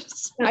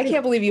hilarious. I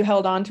can't believe you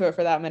held on to it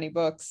for that many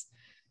books.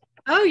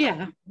 Oh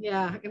yeah.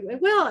 Yeah.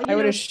 Well, I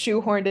would have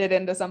shoehorned it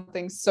into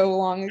something so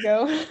long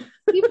ago.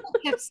 People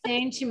kept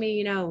saying to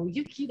me,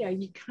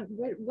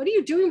 what are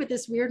you doing with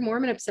this weird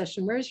Mormon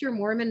obsession? Where's your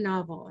Mormon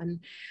novel? And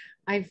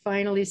I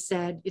finally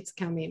said, it's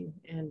coming,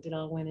 and it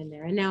all went in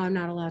there. And now I'm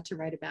not allowed to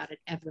write about it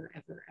ever,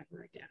 ever,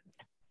 ever again.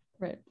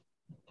 Right.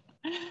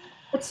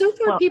 But so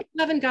far, people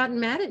haven't gotten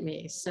mad at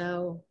me.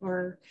 So,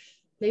 or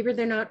maybe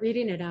they're not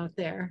reading it out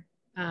there.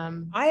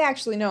 I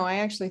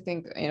actually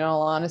think, in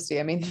all honesty,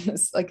 I mean,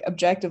 it's like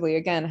objectively,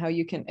 again,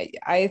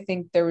 I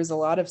think there was a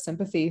lot of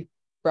sympathy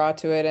brought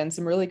to it and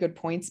some really good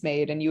points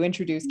made. And you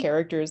introduce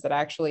characters that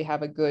actually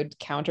have a good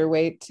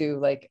counterweight to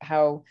like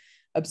how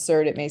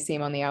absurd it may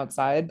seem on the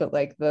outside, but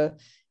like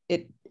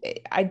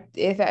I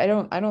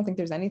don't think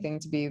there's anything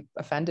to be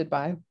offended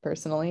by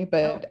personally,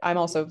 but I'm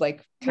also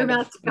like kind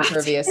of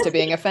impervious to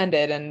being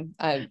offended, and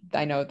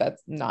I know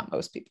that's not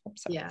most people.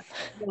 So. Yeah,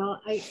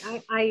 well, I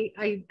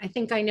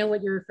think I know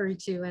what you're referring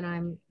to,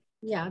 and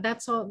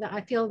that's all.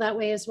 I feel that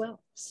way as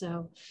well.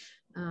 So,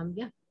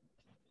 yeah.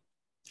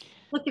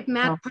 Look, if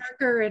Matt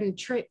Parker and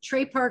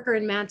Trey Parker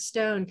and Matt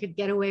Stone could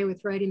get away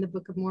with writing the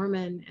Book of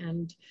Mormon,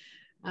 and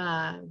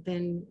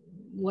then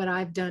what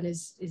I've done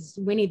is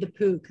Winnie the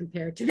Pooh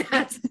compared to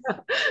that.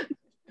 So.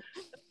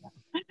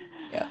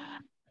 Yeah.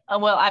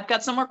 Well, I've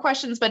got some more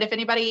questions, but if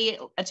anybody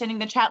attending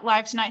the chat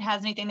live tonight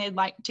has anything they'd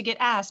like to get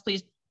asked,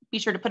 please be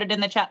sure to put it in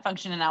the chat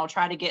function and I'll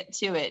try to get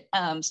to it.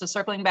 So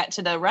circling back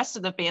to the rest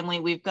of the family,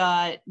 we've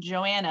got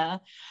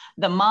Joanna,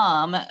 the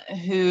mom,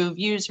 who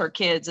views her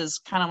kids as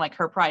kind of like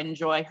her pride and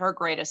joy, her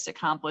greatest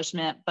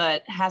accomplishment,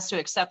 but has to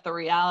accept the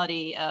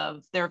reality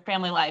of their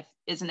family life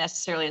isn't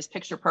necessarily as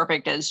picture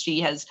perfect as she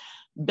has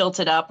built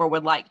it up or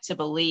would like to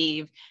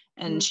believe.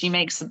 And she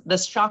makes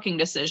this shocking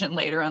decision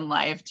later in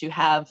life to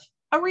have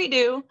a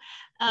redo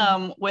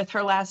with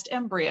her last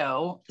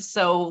embryo.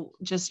 So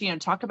just,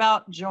 talk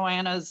about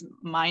Joanna's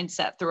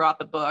mindset throughout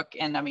the book.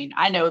 And I mean,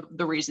 I know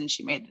the reason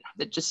she made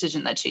the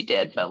decision that she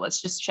did, but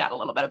let's just chat a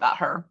little bit about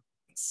her.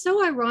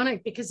 So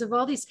ironic, because of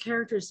all these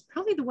characters,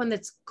 probably the one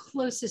that's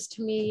closest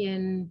to me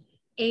in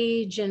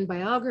age and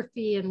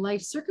biography and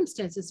life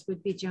circumstances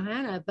would be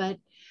Johanna, but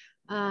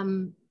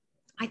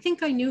I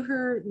think I knew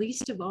her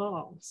least of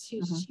all. She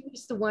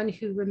was the one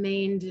who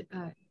remained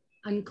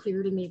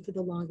unclear to me for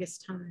the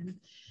longest time.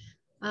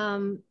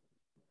 I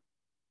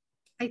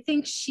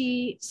think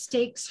she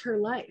stakes her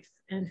life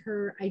and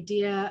her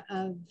idea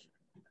of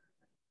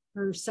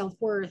her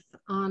self-worth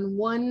on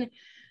one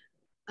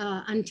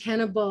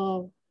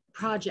untenable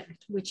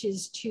project, which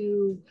is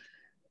to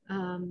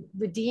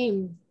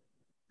redeem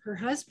her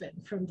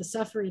husband from the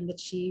suffering that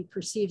she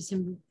perceives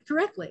him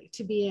correctly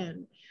to be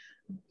in.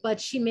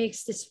 But she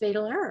makes this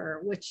fatal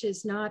error, which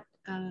is not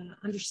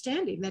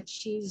understanding that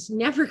she's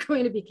never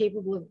going to be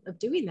capable of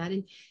doing that.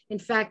 And in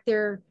fact,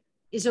 there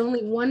is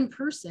only one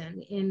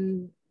person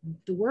in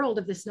the world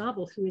of this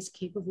novel who is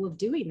capable of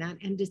doing that,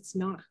 and it's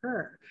not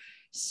her.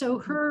 So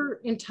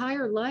her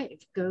entire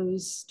life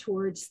goes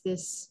towards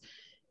this.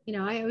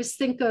 I always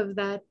think of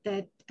that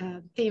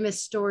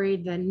famous story,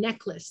 The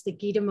Necklace, the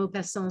Guy de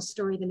Maupassant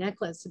story, The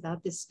Necklace,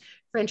 about this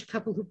French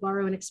couple who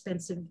borrow an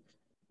expensive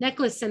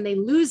necklace and they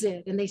lose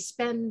it, and they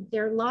spend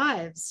their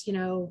lives,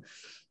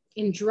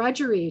 in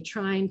drudgery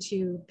trying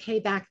to pay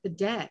back the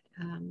debt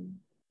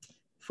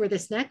for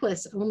this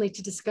necklace, only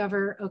to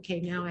discover,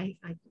 okay, now I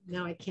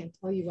can't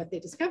tell you what they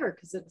discover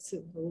because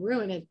it will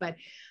ruin it, but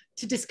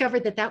to discover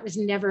that was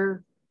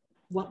never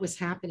what was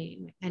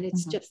happening. And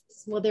it's just,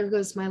 well, there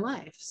goes my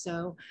life.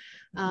 So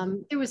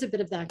there was a bit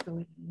of that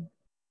going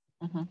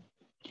on.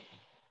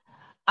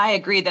 I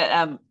agree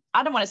that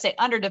I don't want to say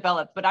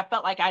underdeveloped, but I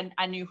felt like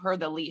I knew her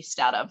the least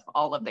out of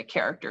all of the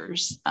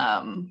characters.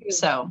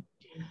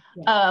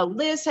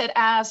 Liz had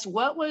asked,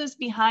 what was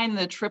behind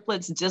the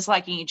triplets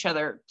disliking each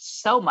other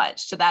so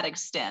much to that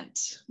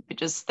extent?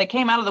 They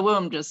came out of the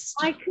womb just...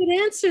 I could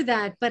answer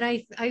that, but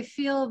I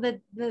feel that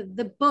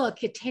the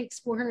book, it takes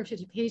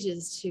 450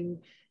 pages to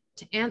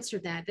answer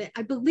that.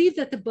 I believe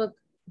that the book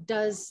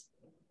does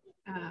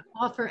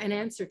offer an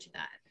answer to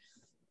that.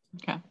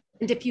 Okay.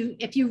 And if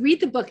you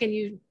read the book and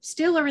you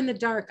still are in the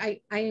dark,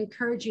 I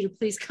encourage you to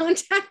please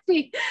contact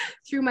me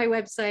through my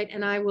website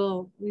and I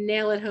will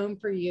nail it home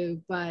for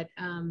you. But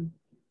I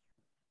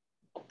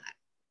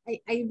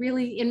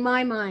really, in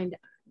my mind,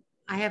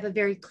 I have a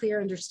very clear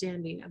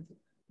understanding of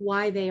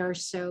why they are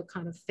so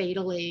kind of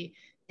fatally,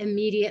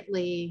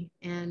 immediately,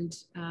 and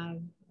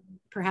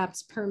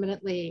perhaps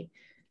permanently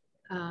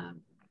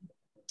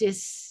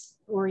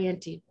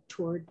disoriented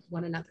toward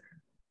one another.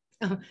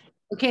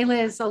 Okay,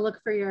 Liz, I'll look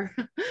for your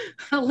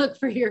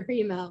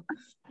email.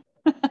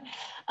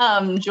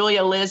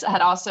 Julia, Liz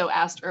had also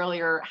asked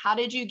earlier, how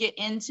did you get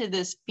into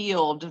this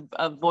field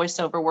of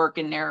voiceover work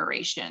and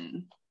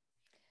narration?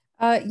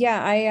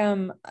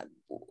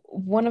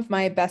 One of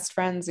my best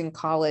friends in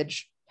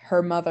college,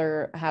 her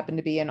mother happened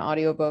to be an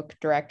audiobook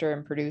director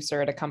and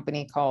producer at a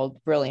company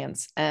called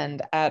Brilliance.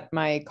 And at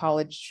my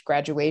college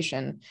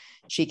graduation,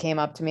 she came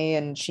up to me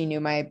and she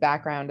knew my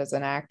background as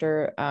an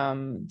actor.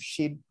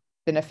 She'd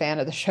been a fan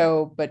of the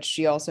show, but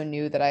she also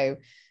knew that I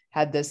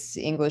had this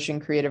English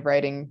and creative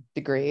writing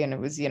degree. And it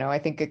was, I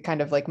think it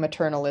kind of like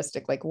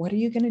maternalistic, like, what are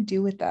you going to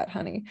do with that,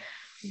 honey?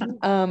 She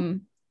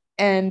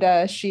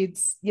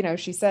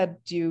said,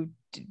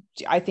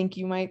 I think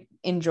you might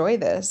enjoy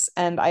this.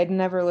 And I'd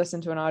never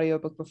listened to an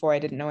audiobook before. I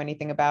didn't know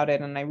anything about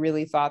it. And I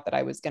really thought that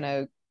I was going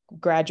to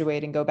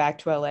graduate and go back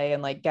to LA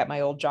and like get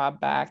my old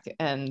job back.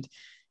 And,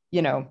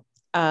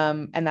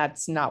 and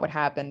that's not what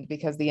happened,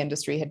 because the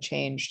industry had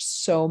changed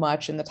so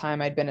much in the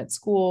time I'd been at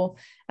school.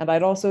 And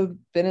I'd also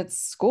been at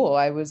school.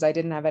 I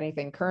didn't have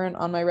anything current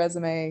on my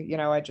resume.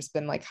 I'd just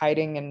been like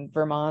hiding in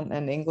Vermont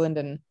and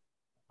England.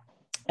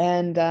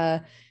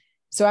 And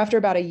so after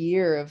about a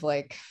year of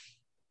like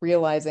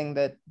realizing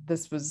that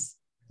this was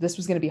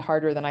going to be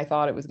harder than I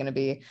thought it was going to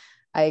be,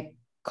 I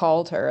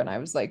called her and I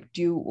was like,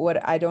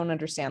 what I don't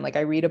understand. Like,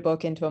 I read a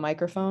book into a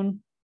microphone.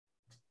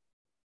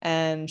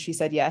 And she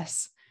said,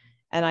 yes.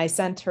 And I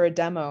sent her a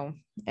demo,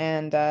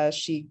 and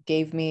she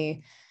gave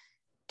me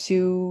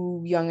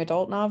 2 young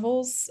adult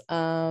novels.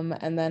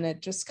 And then it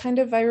just kind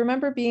of, I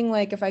remember being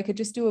like, if I could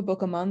just do a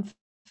book a month,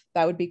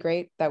 that would be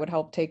great. That would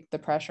help take the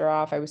pressure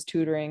off. I was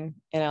tutoring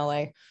in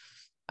LA.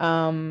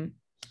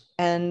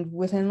 And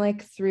within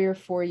like 3 or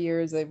 4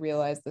 years, I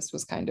realized this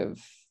was kind of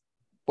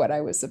what I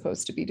was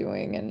supposed to be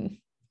doing.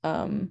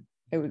 And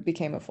it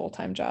became a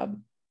full-time job.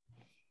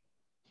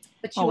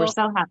 But you we're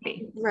so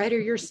happy. Writer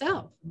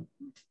yourself.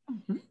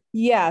 Mm-hmm.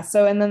 Yeah.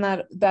 So, and then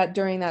that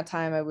during that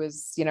time, I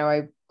was,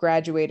 I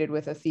graduated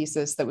with a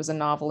thesis that was a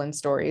novel and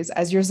stories,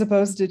 as you're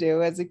supposed to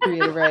do as a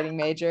creative writing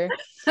major,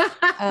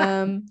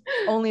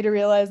 only to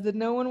realize that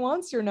no one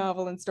wants your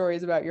novel and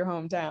stories about your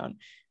hometown.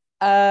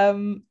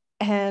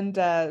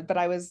 but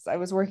I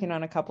was working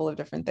on a couple of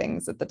different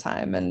things at the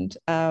time,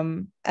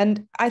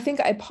 and I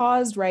think I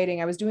paused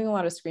writing. I was doing a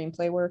lot of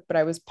screenplay work, but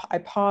I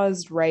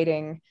paused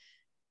writing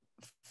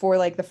for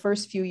like the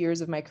first few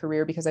years of my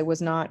career because I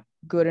was not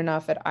good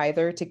enough at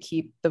either to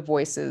keep the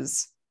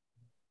voices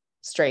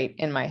straight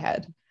in my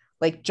head.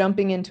 Like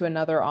jumping into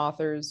another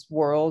author's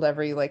world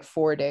every like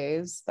 4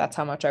 days, that's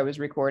how much I was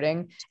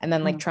recording, and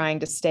then like trying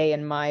to stay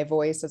in my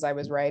voice as I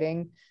was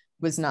writing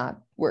was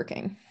not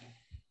working.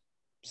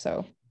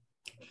 So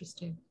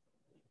interesting.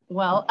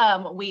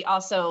 Well, we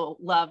also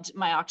loved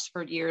My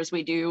Oxford Years.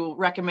 We do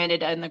recommend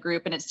it in the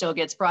group, and it still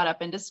gets brought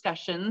up in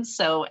discussions.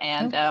 So,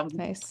 and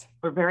nice.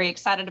 We're very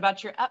excited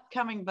about your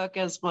upcoming book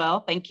as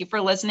well. Thank you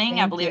for listening.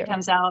 I believe it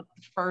comes out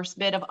first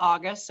bit of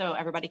August. So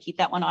everybody keep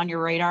that one on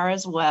your radar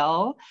as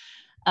well.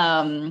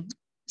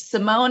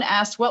 Simone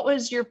asked, what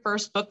was your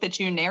first book that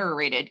you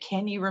narrated?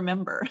 Can you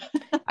remember?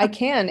 I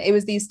can. It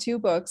was these two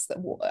books that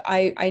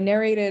I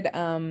narrated,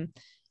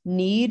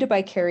 Need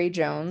by Carrie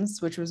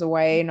Jones, which was a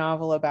YA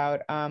novel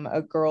about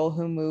a girl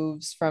who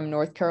moves from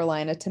North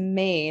Carolina to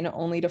Maine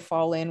only to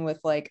fall in with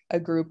like a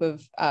group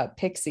of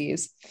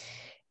pixies,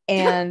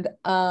 and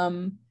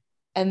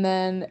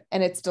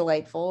it's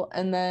delightful.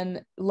 And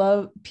then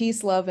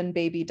Peace, Love, and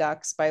Baby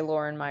Ducks by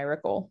Lauren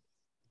Myrickle,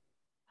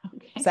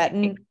 set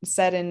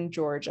in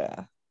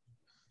Georgia.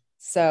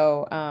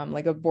 So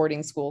like a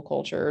boarding school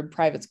culture,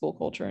 private school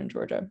culture in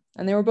Georgia,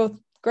 and they were both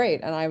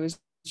great. And I was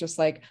just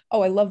like,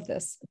 oh, I love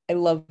this.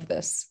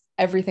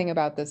 Everything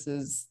about this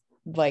is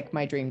like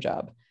my dream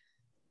job.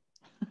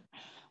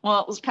 Well,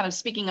 it was kind of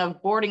speaking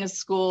of boarding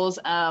schools.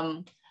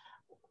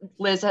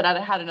 Liz had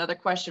another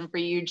question for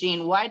you,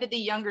 Jean. Why did the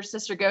younger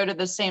sister go to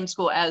the same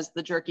school as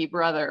the jerky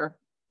brother?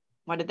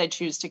 Why did they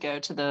choose to go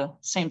to the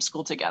same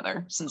school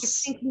together?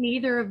 Since I think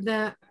neither of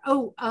the,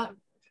 I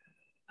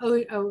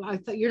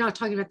thought you're not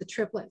talking about the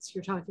triplets.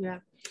 You're talking about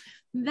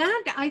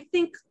that. I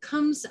think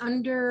comes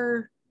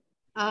under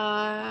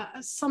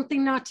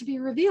something not to be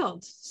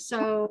revealed.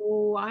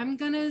 So I'm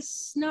gonna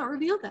not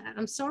reveal that.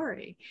 I'm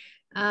sorry.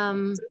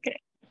 Okay.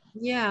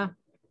 Yeah.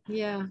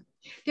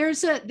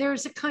 There's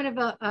a kind of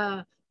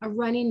a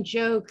running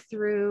joke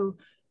through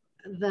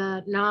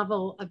the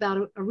novel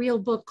about a real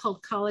book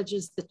called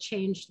Colleges That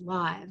Changed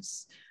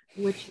Lives,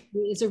 which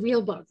is a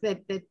real book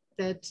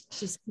that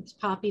just keeps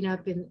popping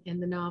up in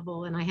the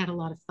novel, and I had a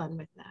lot of fun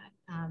with that.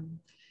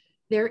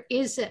 There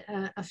is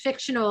a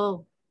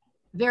fictional,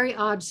 very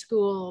odd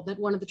school that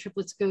one of the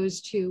triplets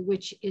goes to,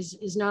 which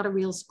is not a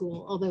real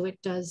school, although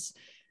it does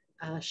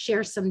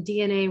share some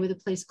DNA with a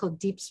place called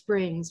Deep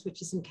Springs,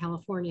 which is in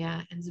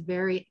California, and is a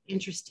very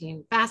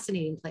interesting,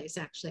 fascinating place.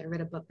 Actually, I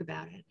read a book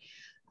about it.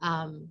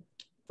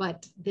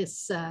 But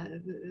this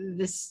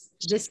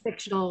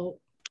fictional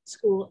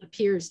school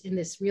appears in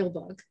this real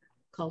book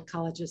called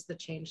Colleges That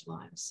Changed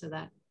Lives. So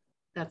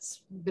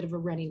that's a bit of a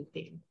running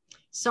theme.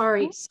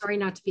 Sorry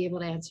not to be able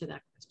to answer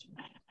that question.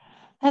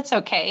 That's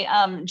okay.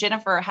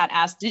 Jennifer had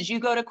asked, did you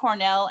go to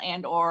Cornell,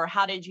 and or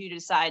how did you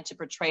decide to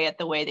portray it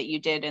the way that you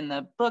did in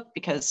the book?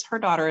 Because her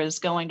daughter is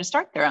going to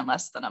start there in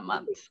less than a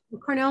month.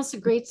 Cornell's a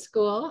great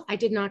school. I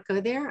did not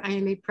go there. I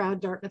am a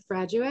proud Dartmouth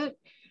graduate.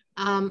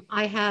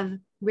 I have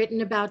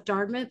written about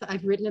Dartmouth.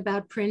 I've written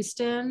about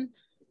Princeton.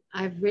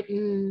 I've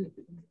written,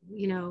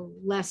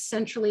 less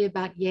centrally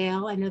about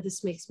Yale. I know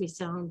this makes me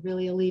sound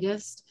really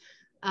elitist.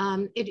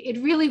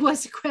 It really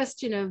was a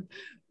question of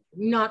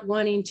not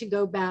wanting to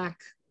go back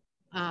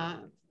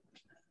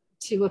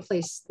to a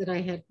place that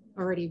I had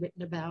already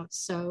written about.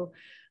 So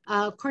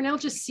Cornell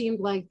just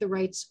seemed like the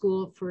right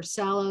school for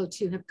Salo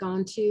to have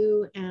gone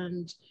to,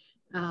 and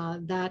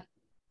that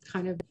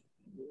kind of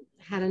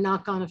had a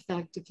knock-on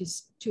effect of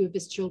two of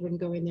his children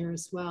going there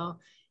as well.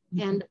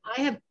 Mm-hmm. And I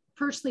have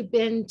personally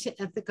been to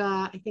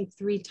Ithaca, I think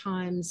 3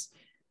 times.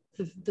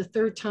 The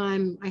third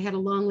time, I had a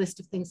long list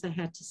of things I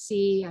had to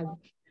see.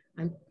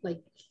 I'm like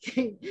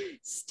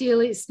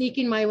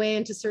sneaking my way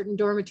into certain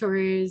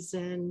dormitories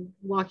and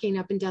walking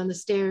up and down the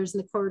stairs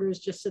and the corridors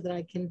just so that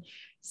I can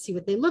see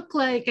what they look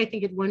like. I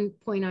think at one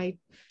point I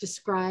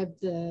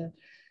described the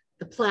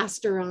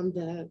plaster on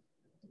the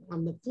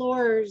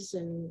floors,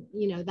 and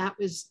that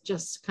was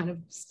just kind of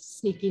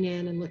sneaking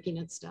in and looking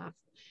at stuff.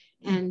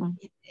 And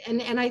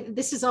mm-hmm. and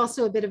this is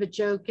also a bit of a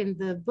joke in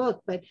the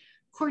book, but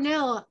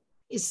Cornell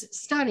is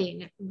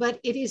stunning, but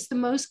it is the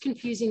most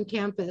confusing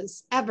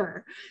campus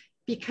ever,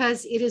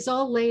 because it is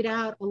all laid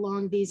out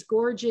along these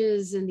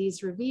gorges and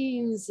these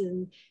ravines,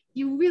 and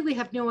you really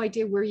have no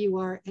idea where you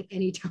are at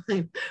any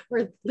time, or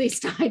at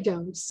least I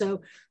don't.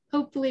 So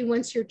hopefully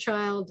once your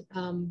child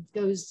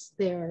goes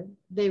there,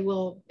 they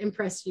will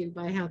impress you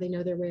by how they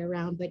know their way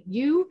around. But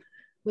you,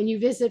 when you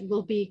visit,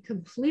 will be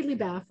completely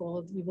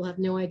baffled. You will have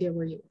no idea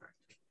where you are.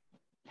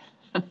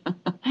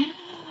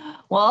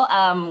 Well,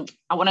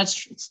 I want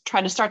to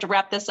try to start to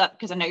wrap this up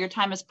because I know your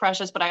time is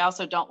precious, but I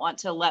also don't want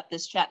to let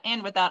this chat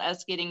end without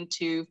us getting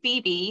to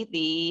Phoebe,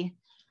 the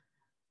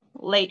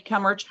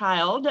latecomer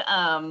child.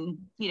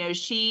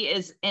 She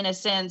is, in a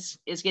sense,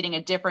 is getting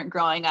a different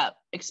growing up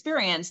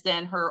experience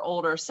than her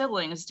older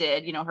siblings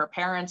did. Her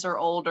parents are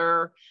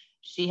older.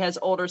 she has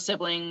older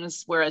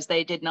siblings, whereas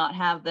they did not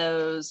have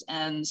those.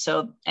 And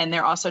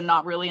they're also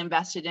not really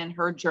invested in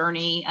her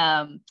journey.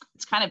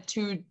 It's kind of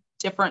two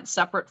different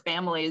separate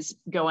families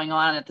going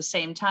on at the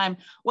same time.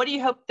 What do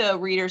you hope the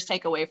readers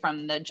take away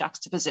from the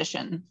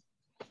juxtaposition?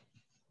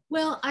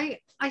 Well,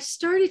 I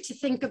started to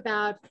think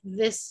about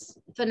this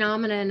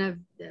phenomenon of,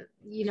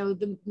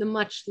 the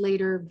much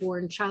later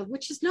born child,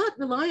 which is not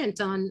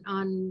reliant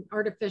on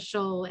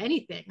artificial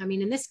anything. I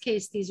mean, in this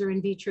case, these are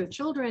in vitro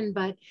children,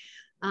 but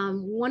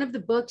one of the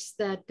books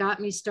that got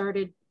me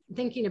started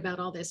thinking about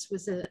all this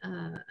was a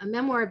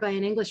memoir by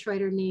an English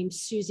writer named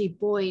Susie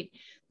Boyd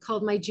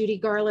called My Judy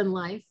Garland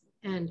Life.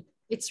 And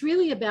it's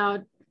really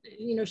about,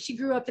 she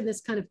grew up in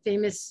this kind of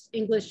famous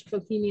English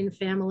bohemian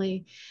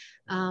family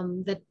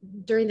that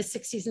during the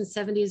 60s and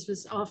 70s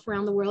was off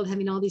around the world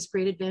having all these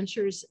great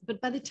adventures. But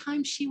by the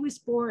time she was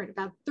born,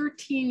 about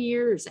 13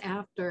 years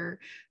after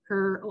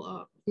her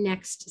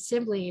next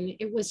sibling,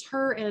 it was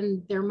her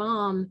and their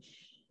mom,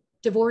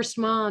 divorced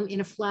mom, in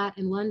a flat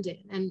in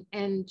London.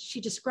 And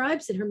she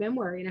describes in her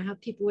memoir, how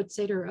people would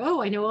say to her,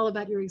 "Oh, I know all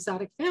about your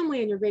exotic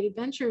family and your great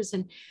adventures."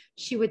 And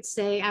she would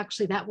say,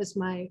 "Actually, that was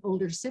my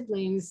older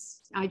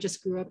siblings. I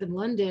just grew up in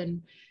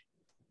London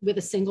with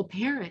a single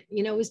parent."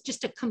 It was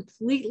just a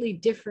completely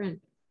different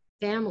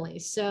family.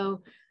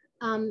 So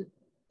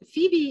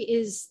Phoebe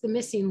is the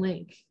missing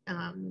link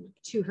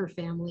to her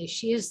family.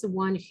 She is the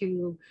one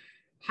who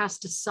has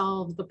to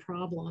solve the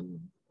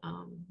problem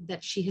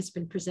that she has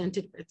been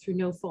presented with through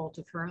no fault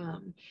of her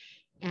own.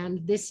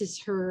 And this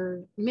is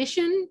her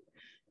mission.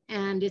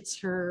 And it's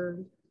her,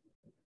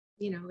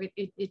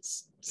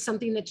 it's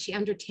something that she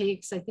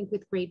undertakes, I think,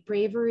 with great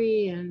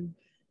bravery and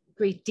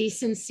great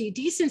decency.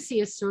 Decency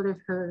is sort of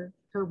her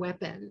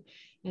weapon,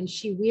 and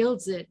she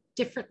wields it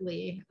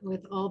differently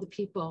with all the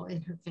people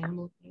in her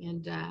family.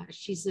 And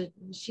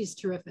she's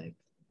terrific.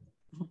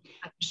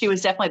 She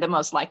was definitely the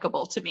most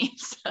likable to me.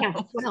 So.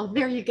 Yeah, well,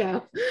 there you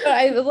go.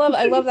 I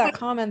love that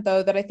comment,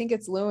 though, that I think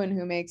it's Lewin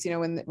who makes,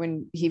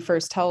 when he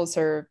first tells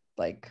her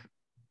like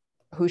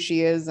who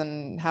she is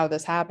and how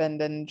this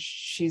happened, and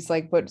she's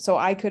like, "But so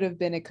it could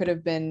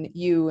have been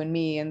you and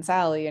me and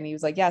Sally," and he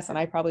was like, "Yes, and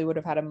I probably would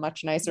have had a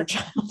much nicer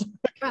childhood."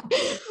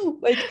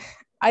 Like,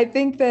 I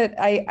think that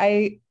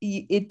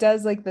it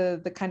does, like,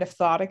 the kind of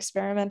thought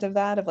experiment of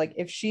that, of like,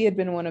 if she had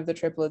been one of the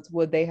triplets,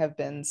 would they have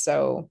been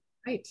so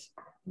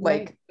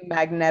like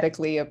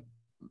magnetically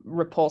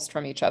repulsed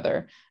from each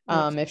other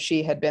if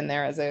she had been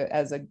there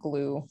as a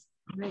glue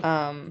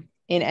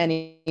in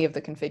any of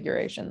the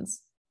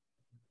configurations?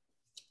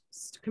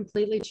 It's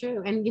completely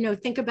true.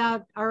 And think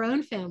about our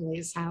own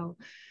families, how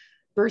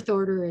birth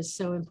order is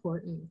so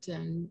important,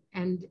 and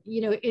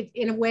it,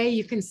 in a way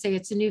you can say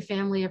it's a new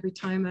family every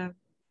time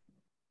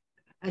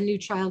a new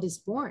child is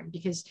born,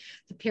 because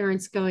the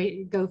parents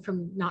go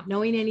from not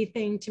knowing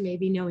anything to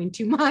maybe knowing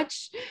too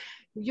much.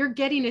 You're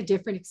getting a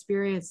different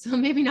experience. So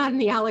maybe not in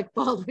the Alec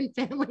Baldwin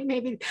family,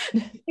 maybe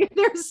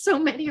there's so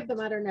many of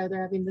them, I don't know,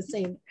 they're having the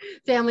same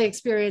family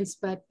experience.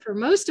 But for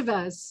most of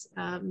us,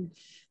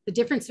 the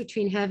difference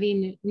between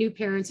having new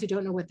parents who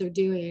don't know what they're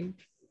doing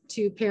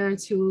to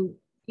parents who,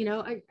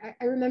 I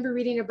remember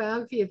reading a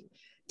biography of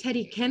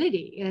Teddy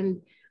Kennedy, and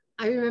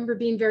I remember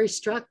being very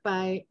struck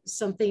by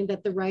something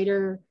that the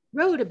writer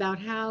wrote about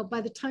how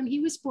by the time he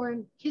was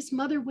born, his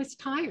mother was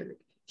tired.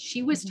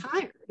 She was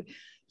tired.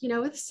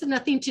 It's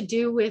nothing to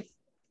do with,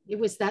 it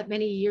was that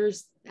many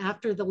years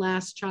after the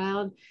last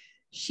child.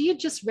 She had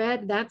just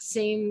read that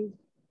same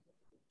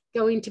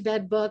going to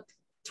bed book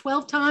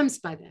 12 times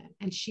by then,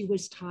 and she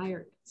was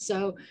tired.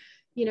 So,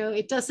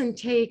 it doesn't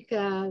take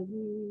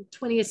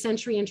 20th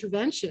century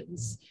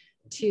interventions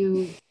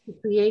to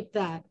create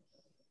that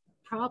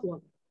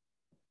problem.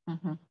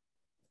 Mm-hmm.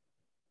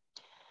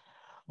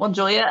 Well,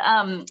 Julia,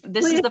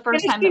 this is the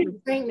first time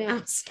that right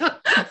now. So.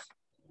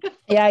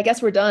 Yeah, I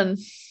guess we're done.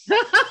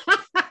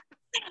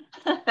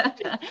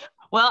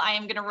 Well, I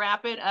am going to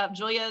wrap it up.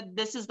 Julia,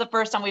 this is the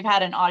first time we've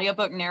had an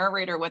audiobook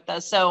narrator with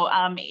us. So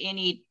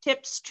any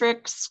tips,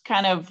 tricks,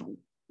 kind of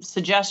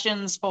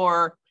suggestions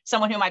for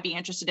someone who might be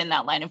interested in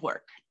that line of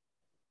work?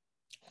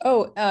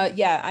 Oh,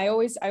 yeah. I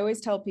always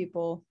tell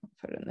people,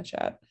 put it in the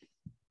chat.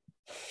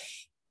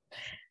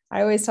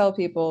 I always tell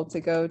people to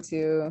go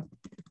to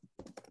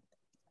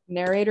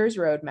Narrator's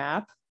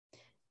Roadmap,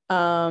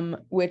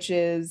 which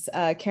is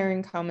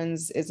Karen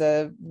Cummins is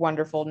a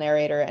wonderful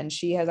narrator, and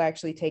she has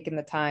actually taken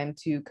the time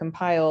to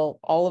compile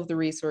all of the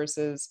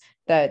resources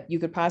that you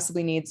could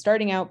possibly need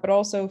starting out, but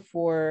also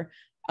for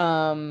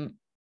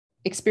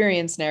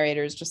experienced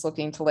narrators just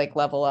looking to like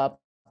level up.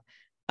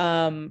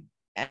 And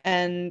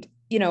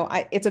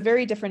it's a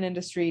very different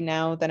industry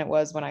now than it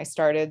was when I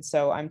started,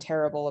 so I'm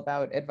terrible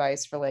about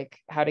advice for like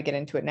how to get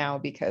into it now,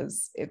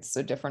 because it's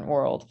a different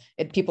world.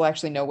 People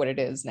actually know what it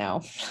is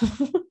now.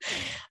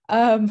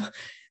 But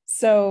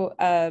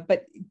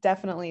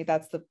definitely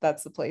that's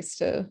the place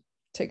to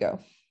go.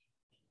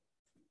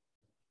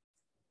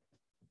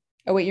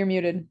 Oh wait, you're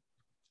muted.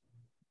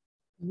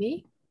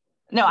 Me?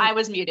 No, I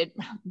was muted.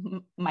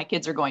 My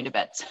kids are going to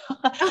bed.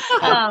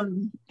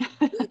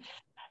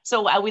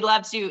 So we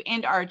love to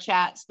end our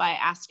chats by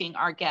asking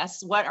our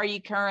guests, what are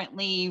you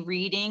currently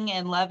reading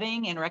and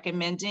loving and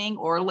recommending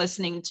or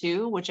listening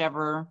to,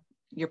 whichever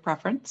your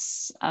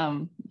preference?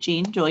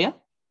 Jean, Julia?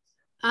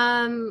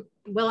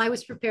 Well, I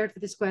was prepared for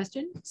this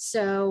question.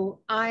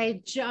 So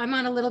I'm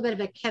on a little bit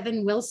of a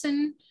Kevin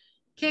Wilson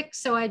kick.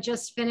 So I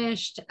just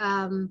finished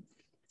Nothing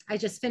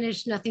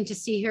to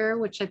See Here,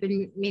 which I've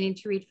been meaning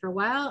to read for a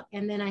while.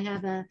 And then I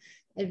have a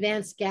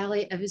advanced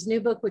galley of his new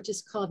book, which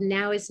is called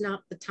Now Is Not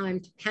the Time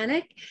to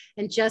Panic.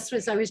 And just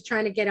as I was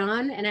trying to get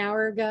on an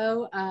hour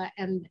ago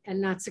and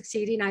not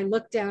succeeding, I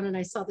looked down and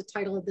I saw the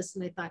title of this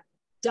and I thought,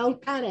 don't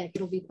panic,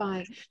 it'll be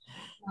fine.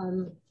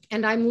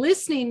 And I'm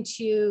listening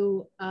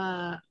to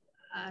a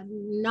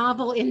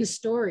novel in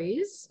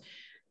stories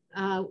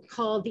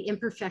called The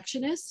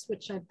Imperfectionists,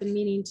 which I've been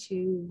meaning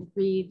to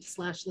read /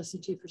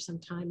 listen to for some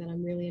time, and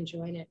I'm really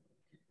enjoying it.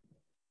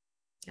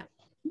 Yeah.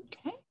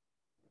 Okay.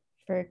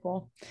 Very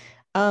cool.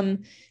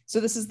 So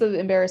this is the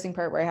embarrassing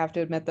part where I have to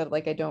admit that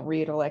like I don't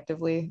read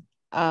electively.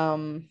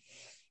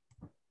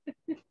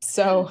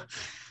 So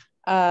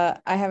I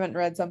haven't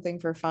read something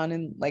for fun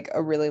in like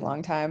a really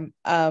long time.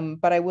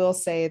 But I will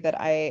say that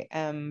I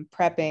am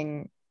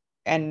prepping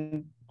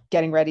and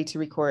getting ready to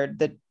record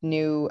the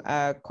new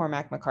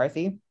Cormac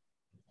McCarthy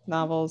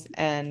novels,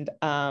 and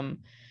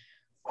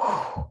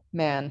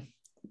man,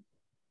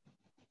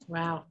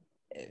 wow,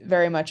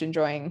 very much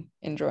enjoying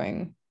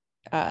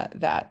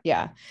that.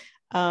 Yeah.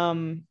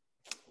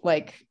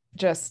 Like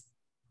just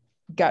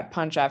gut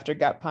punch after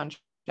gut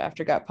punch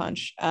after gut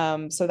punch.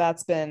 So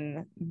that's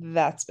been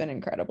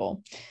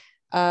incredible.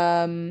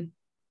 And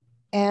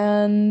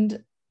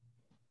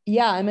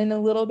yeah, I'm in a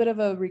little bit of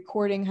a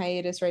recording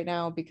hiatus right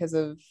now because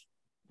of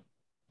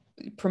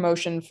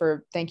promotion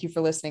for Thank You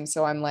for Listening.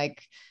 So I'm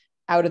like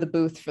out of the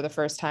booth for the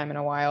first time in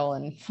a while,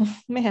 and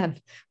man,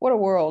 what a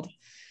world.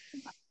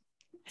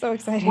 So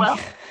exciting. Well,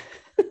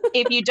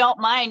 if you don't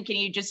mind, can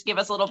you just give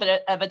us a little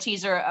bit of a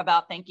teaser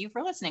about Thank You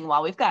for Listening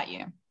while we've got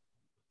you?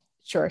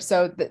 Sure.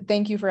 So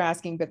thank you for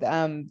asking, but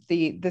I'm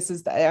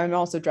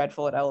also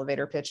dreadful at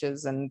elevator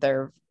pitches, and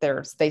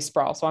they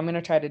sprawl. So I'm going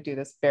to try to do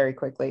this very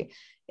quickly.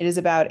 It is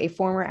about a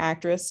former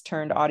actress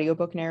turned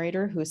audiobook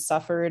narrator who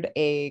suffered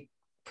a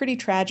pretty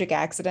tragic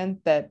accident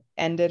that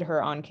ended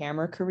her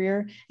on-camera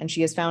career, and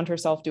she has found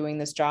herself doing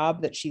this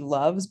job that she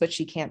loves, but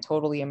she can't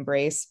totally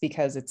embrace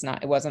because it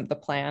wasn't the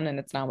plan, and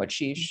it's not what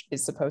she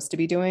is supposed to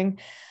be doing.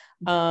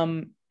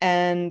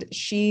 And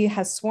she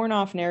has sworn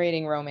off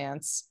narrating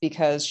romance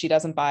because she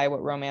doesn't buy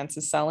what romance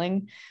is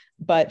selling,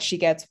 but she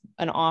gets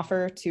an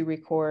offer to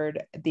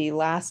record the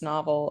last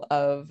novel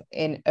of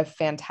a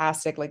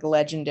fantastic, like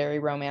legendary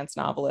romance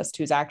novelist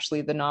who's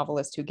actually the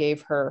novelist who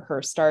gave her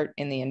her start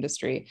in the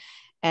industry.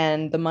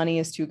 And the money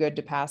is too good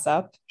to pass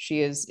up.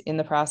 She is in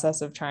the process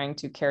of trying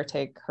to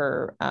caretake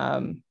her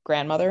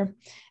grandmother.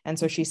 And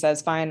so she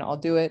says, fine, I'll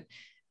do it.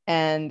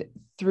 And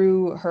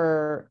through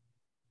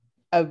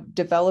a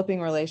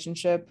developing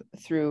relationship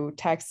through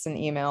texts and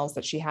emails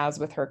that she has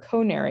with her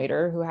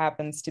co-narrator, who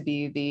happens to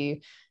be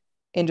the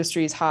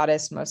industry's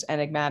hottest, most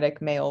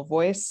enigmatic male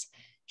voice,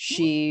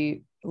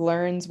 she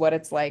learns what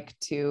it's like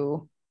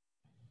to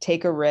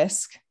take a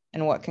risk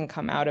and what can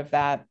come out of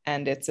that.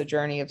 And it's a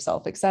journey of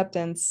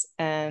self-acceptance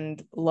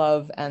and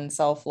love and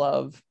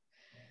self-love.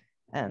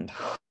 And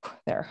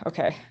there,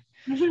 okay.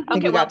 I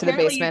think we got to the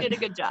basement. You did a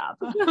good job.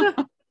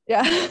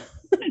 Yeah.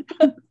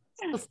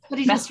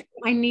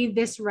 I need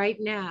this right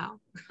now.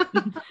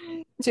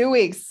 2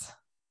 weeks.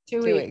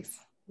 2 weeks.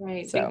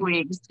 Right. So. 2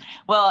 weeks.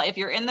 Well, if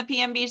you're in the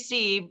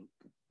PMBC,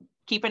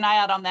 keep an eye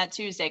out on that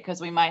Tuesday, because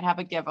we might have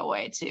a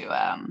giveaway to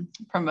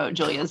promote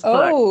Julia's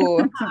book.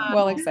 Oh,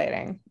 well,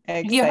 exciting.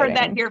 You heard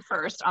that here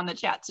first on the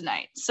chat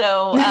tonight.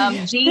 So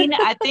Jean,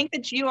 I think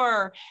that you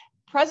are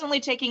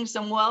presently taking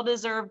some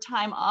well-deserved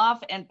time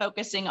off and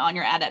focusing on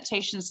your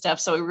adaptation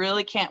stuff. So we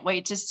really can't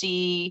wait to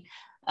see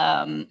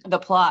the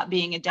plot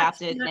being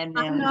adapted.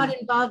 I'm not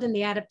involved in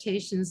the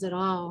adaptations at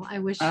all. I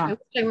wish I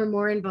were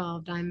more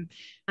involved. I'm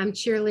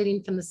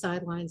cheerleading from the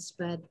sidelines,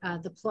 but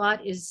the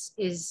plot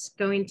is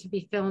going to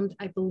be filmed,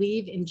 I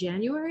believe, in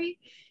January,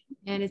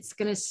 and it's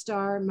going to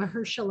star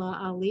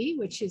Mahershala Ali,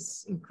 which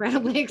is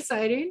incredibly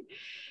exciting.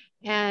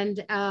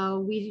 And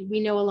we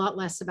know a lot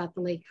less about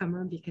The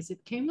Latecomer because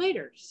it came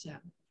later. So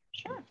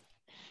sure.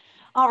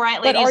 All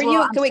right, ladies.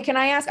 But wait, can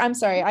I ask? I'm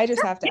sorry, I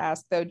just have to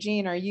ask though,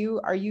 Jean, are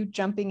you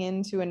jumping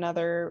into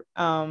another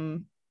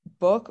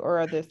book, or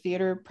are the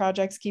theater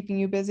projects keeping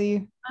you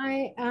busy?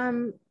 I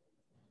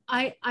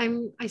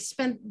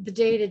spent the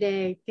day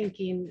today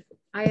thinking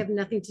I have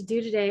nothing to do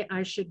today.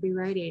 I should be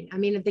writing. I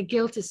mean, the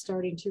guilt is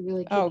starting to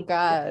really kick in.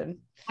 God.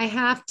 I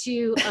have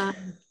to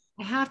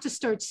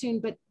start soon,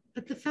 but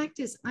the fact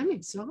is I'm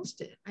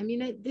exhausted. I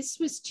mean, this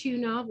was 2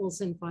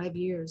 novels in 5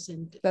 years,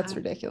 and that's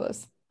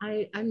ridiculous.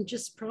 I'm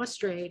just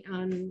prostrate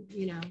on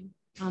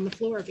the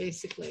floor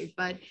basically.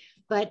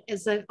 But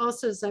as I've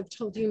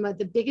told you,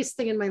 the biggest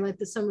thing in my life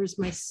this summer is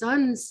my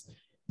son's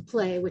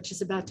play, which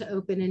is about to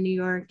open in New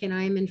York, and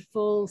I'm in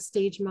full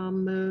stage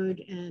mom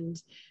mode and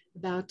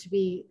about to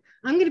be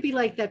I'm going to be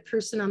like that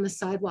person on the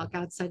sidewalk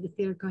outside the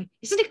theater going,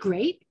 isn't it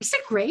great? Isn't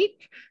it great?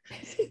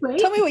 Isn't it great?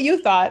 Tell me what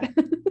you thought.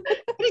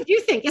 What did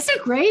you think? Isn't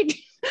it great?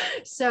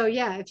 So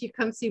yeah, if you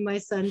come see my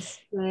son's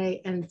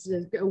play and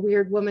a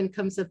weird woman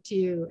comes up to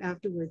you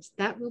afterwards,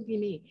 that will be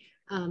me.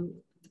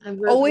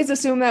 Always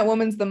assume that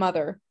woman's the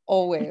mother.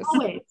 Always.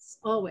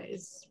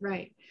 Always.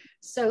 Right.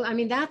 So, I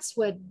mean, that's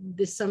what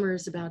this summer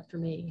is about for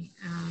me.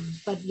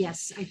 But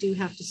yes, I do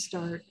have to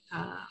start.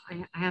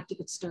 I have to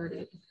get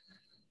started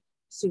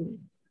soon.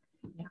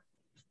 Yeah.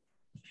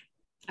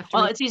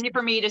 Well, it's easy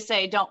for me to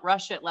say, don't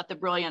rush it, let the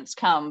brilliance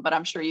come, but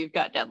I'm sure you've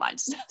got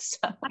deadlines. So.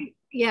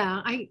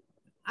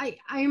 I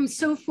am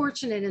so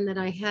fortunate in that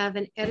I have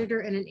an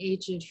editor and an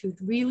agent who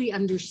really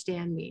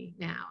understand me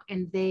now,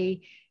 and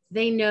they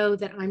know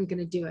that I'm going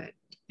to do it.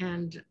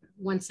 And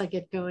once I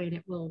get going,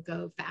 it will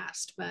go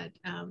fast. But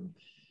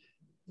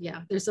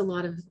yeah, there's a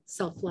lot of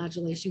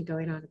self-flagellation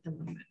going on at the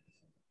moment.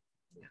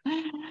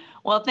 Yeah.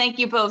 Well, thank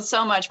you both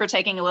so much for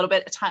taking a little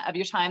bit of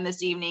your time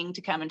this evening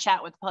to come and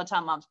chat with the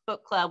Peloton Moms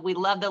Book Club. We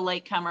love The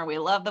Latecomer. We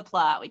love the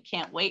plot. We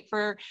can't wait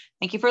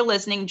thank you for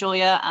listening,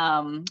 Julia.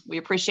 We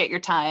appreciate your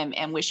time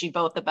and wish you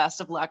both the best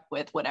of luck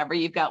with whatever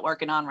you've got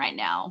working on right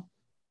now.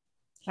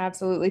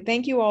 Absolutely.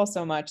 Thank you all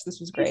so much.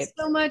 This was great. Thanks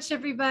so much,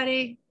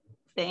 everybody.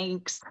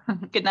 Thanks.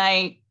 Good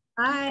night.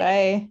 Bye.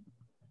 Bye.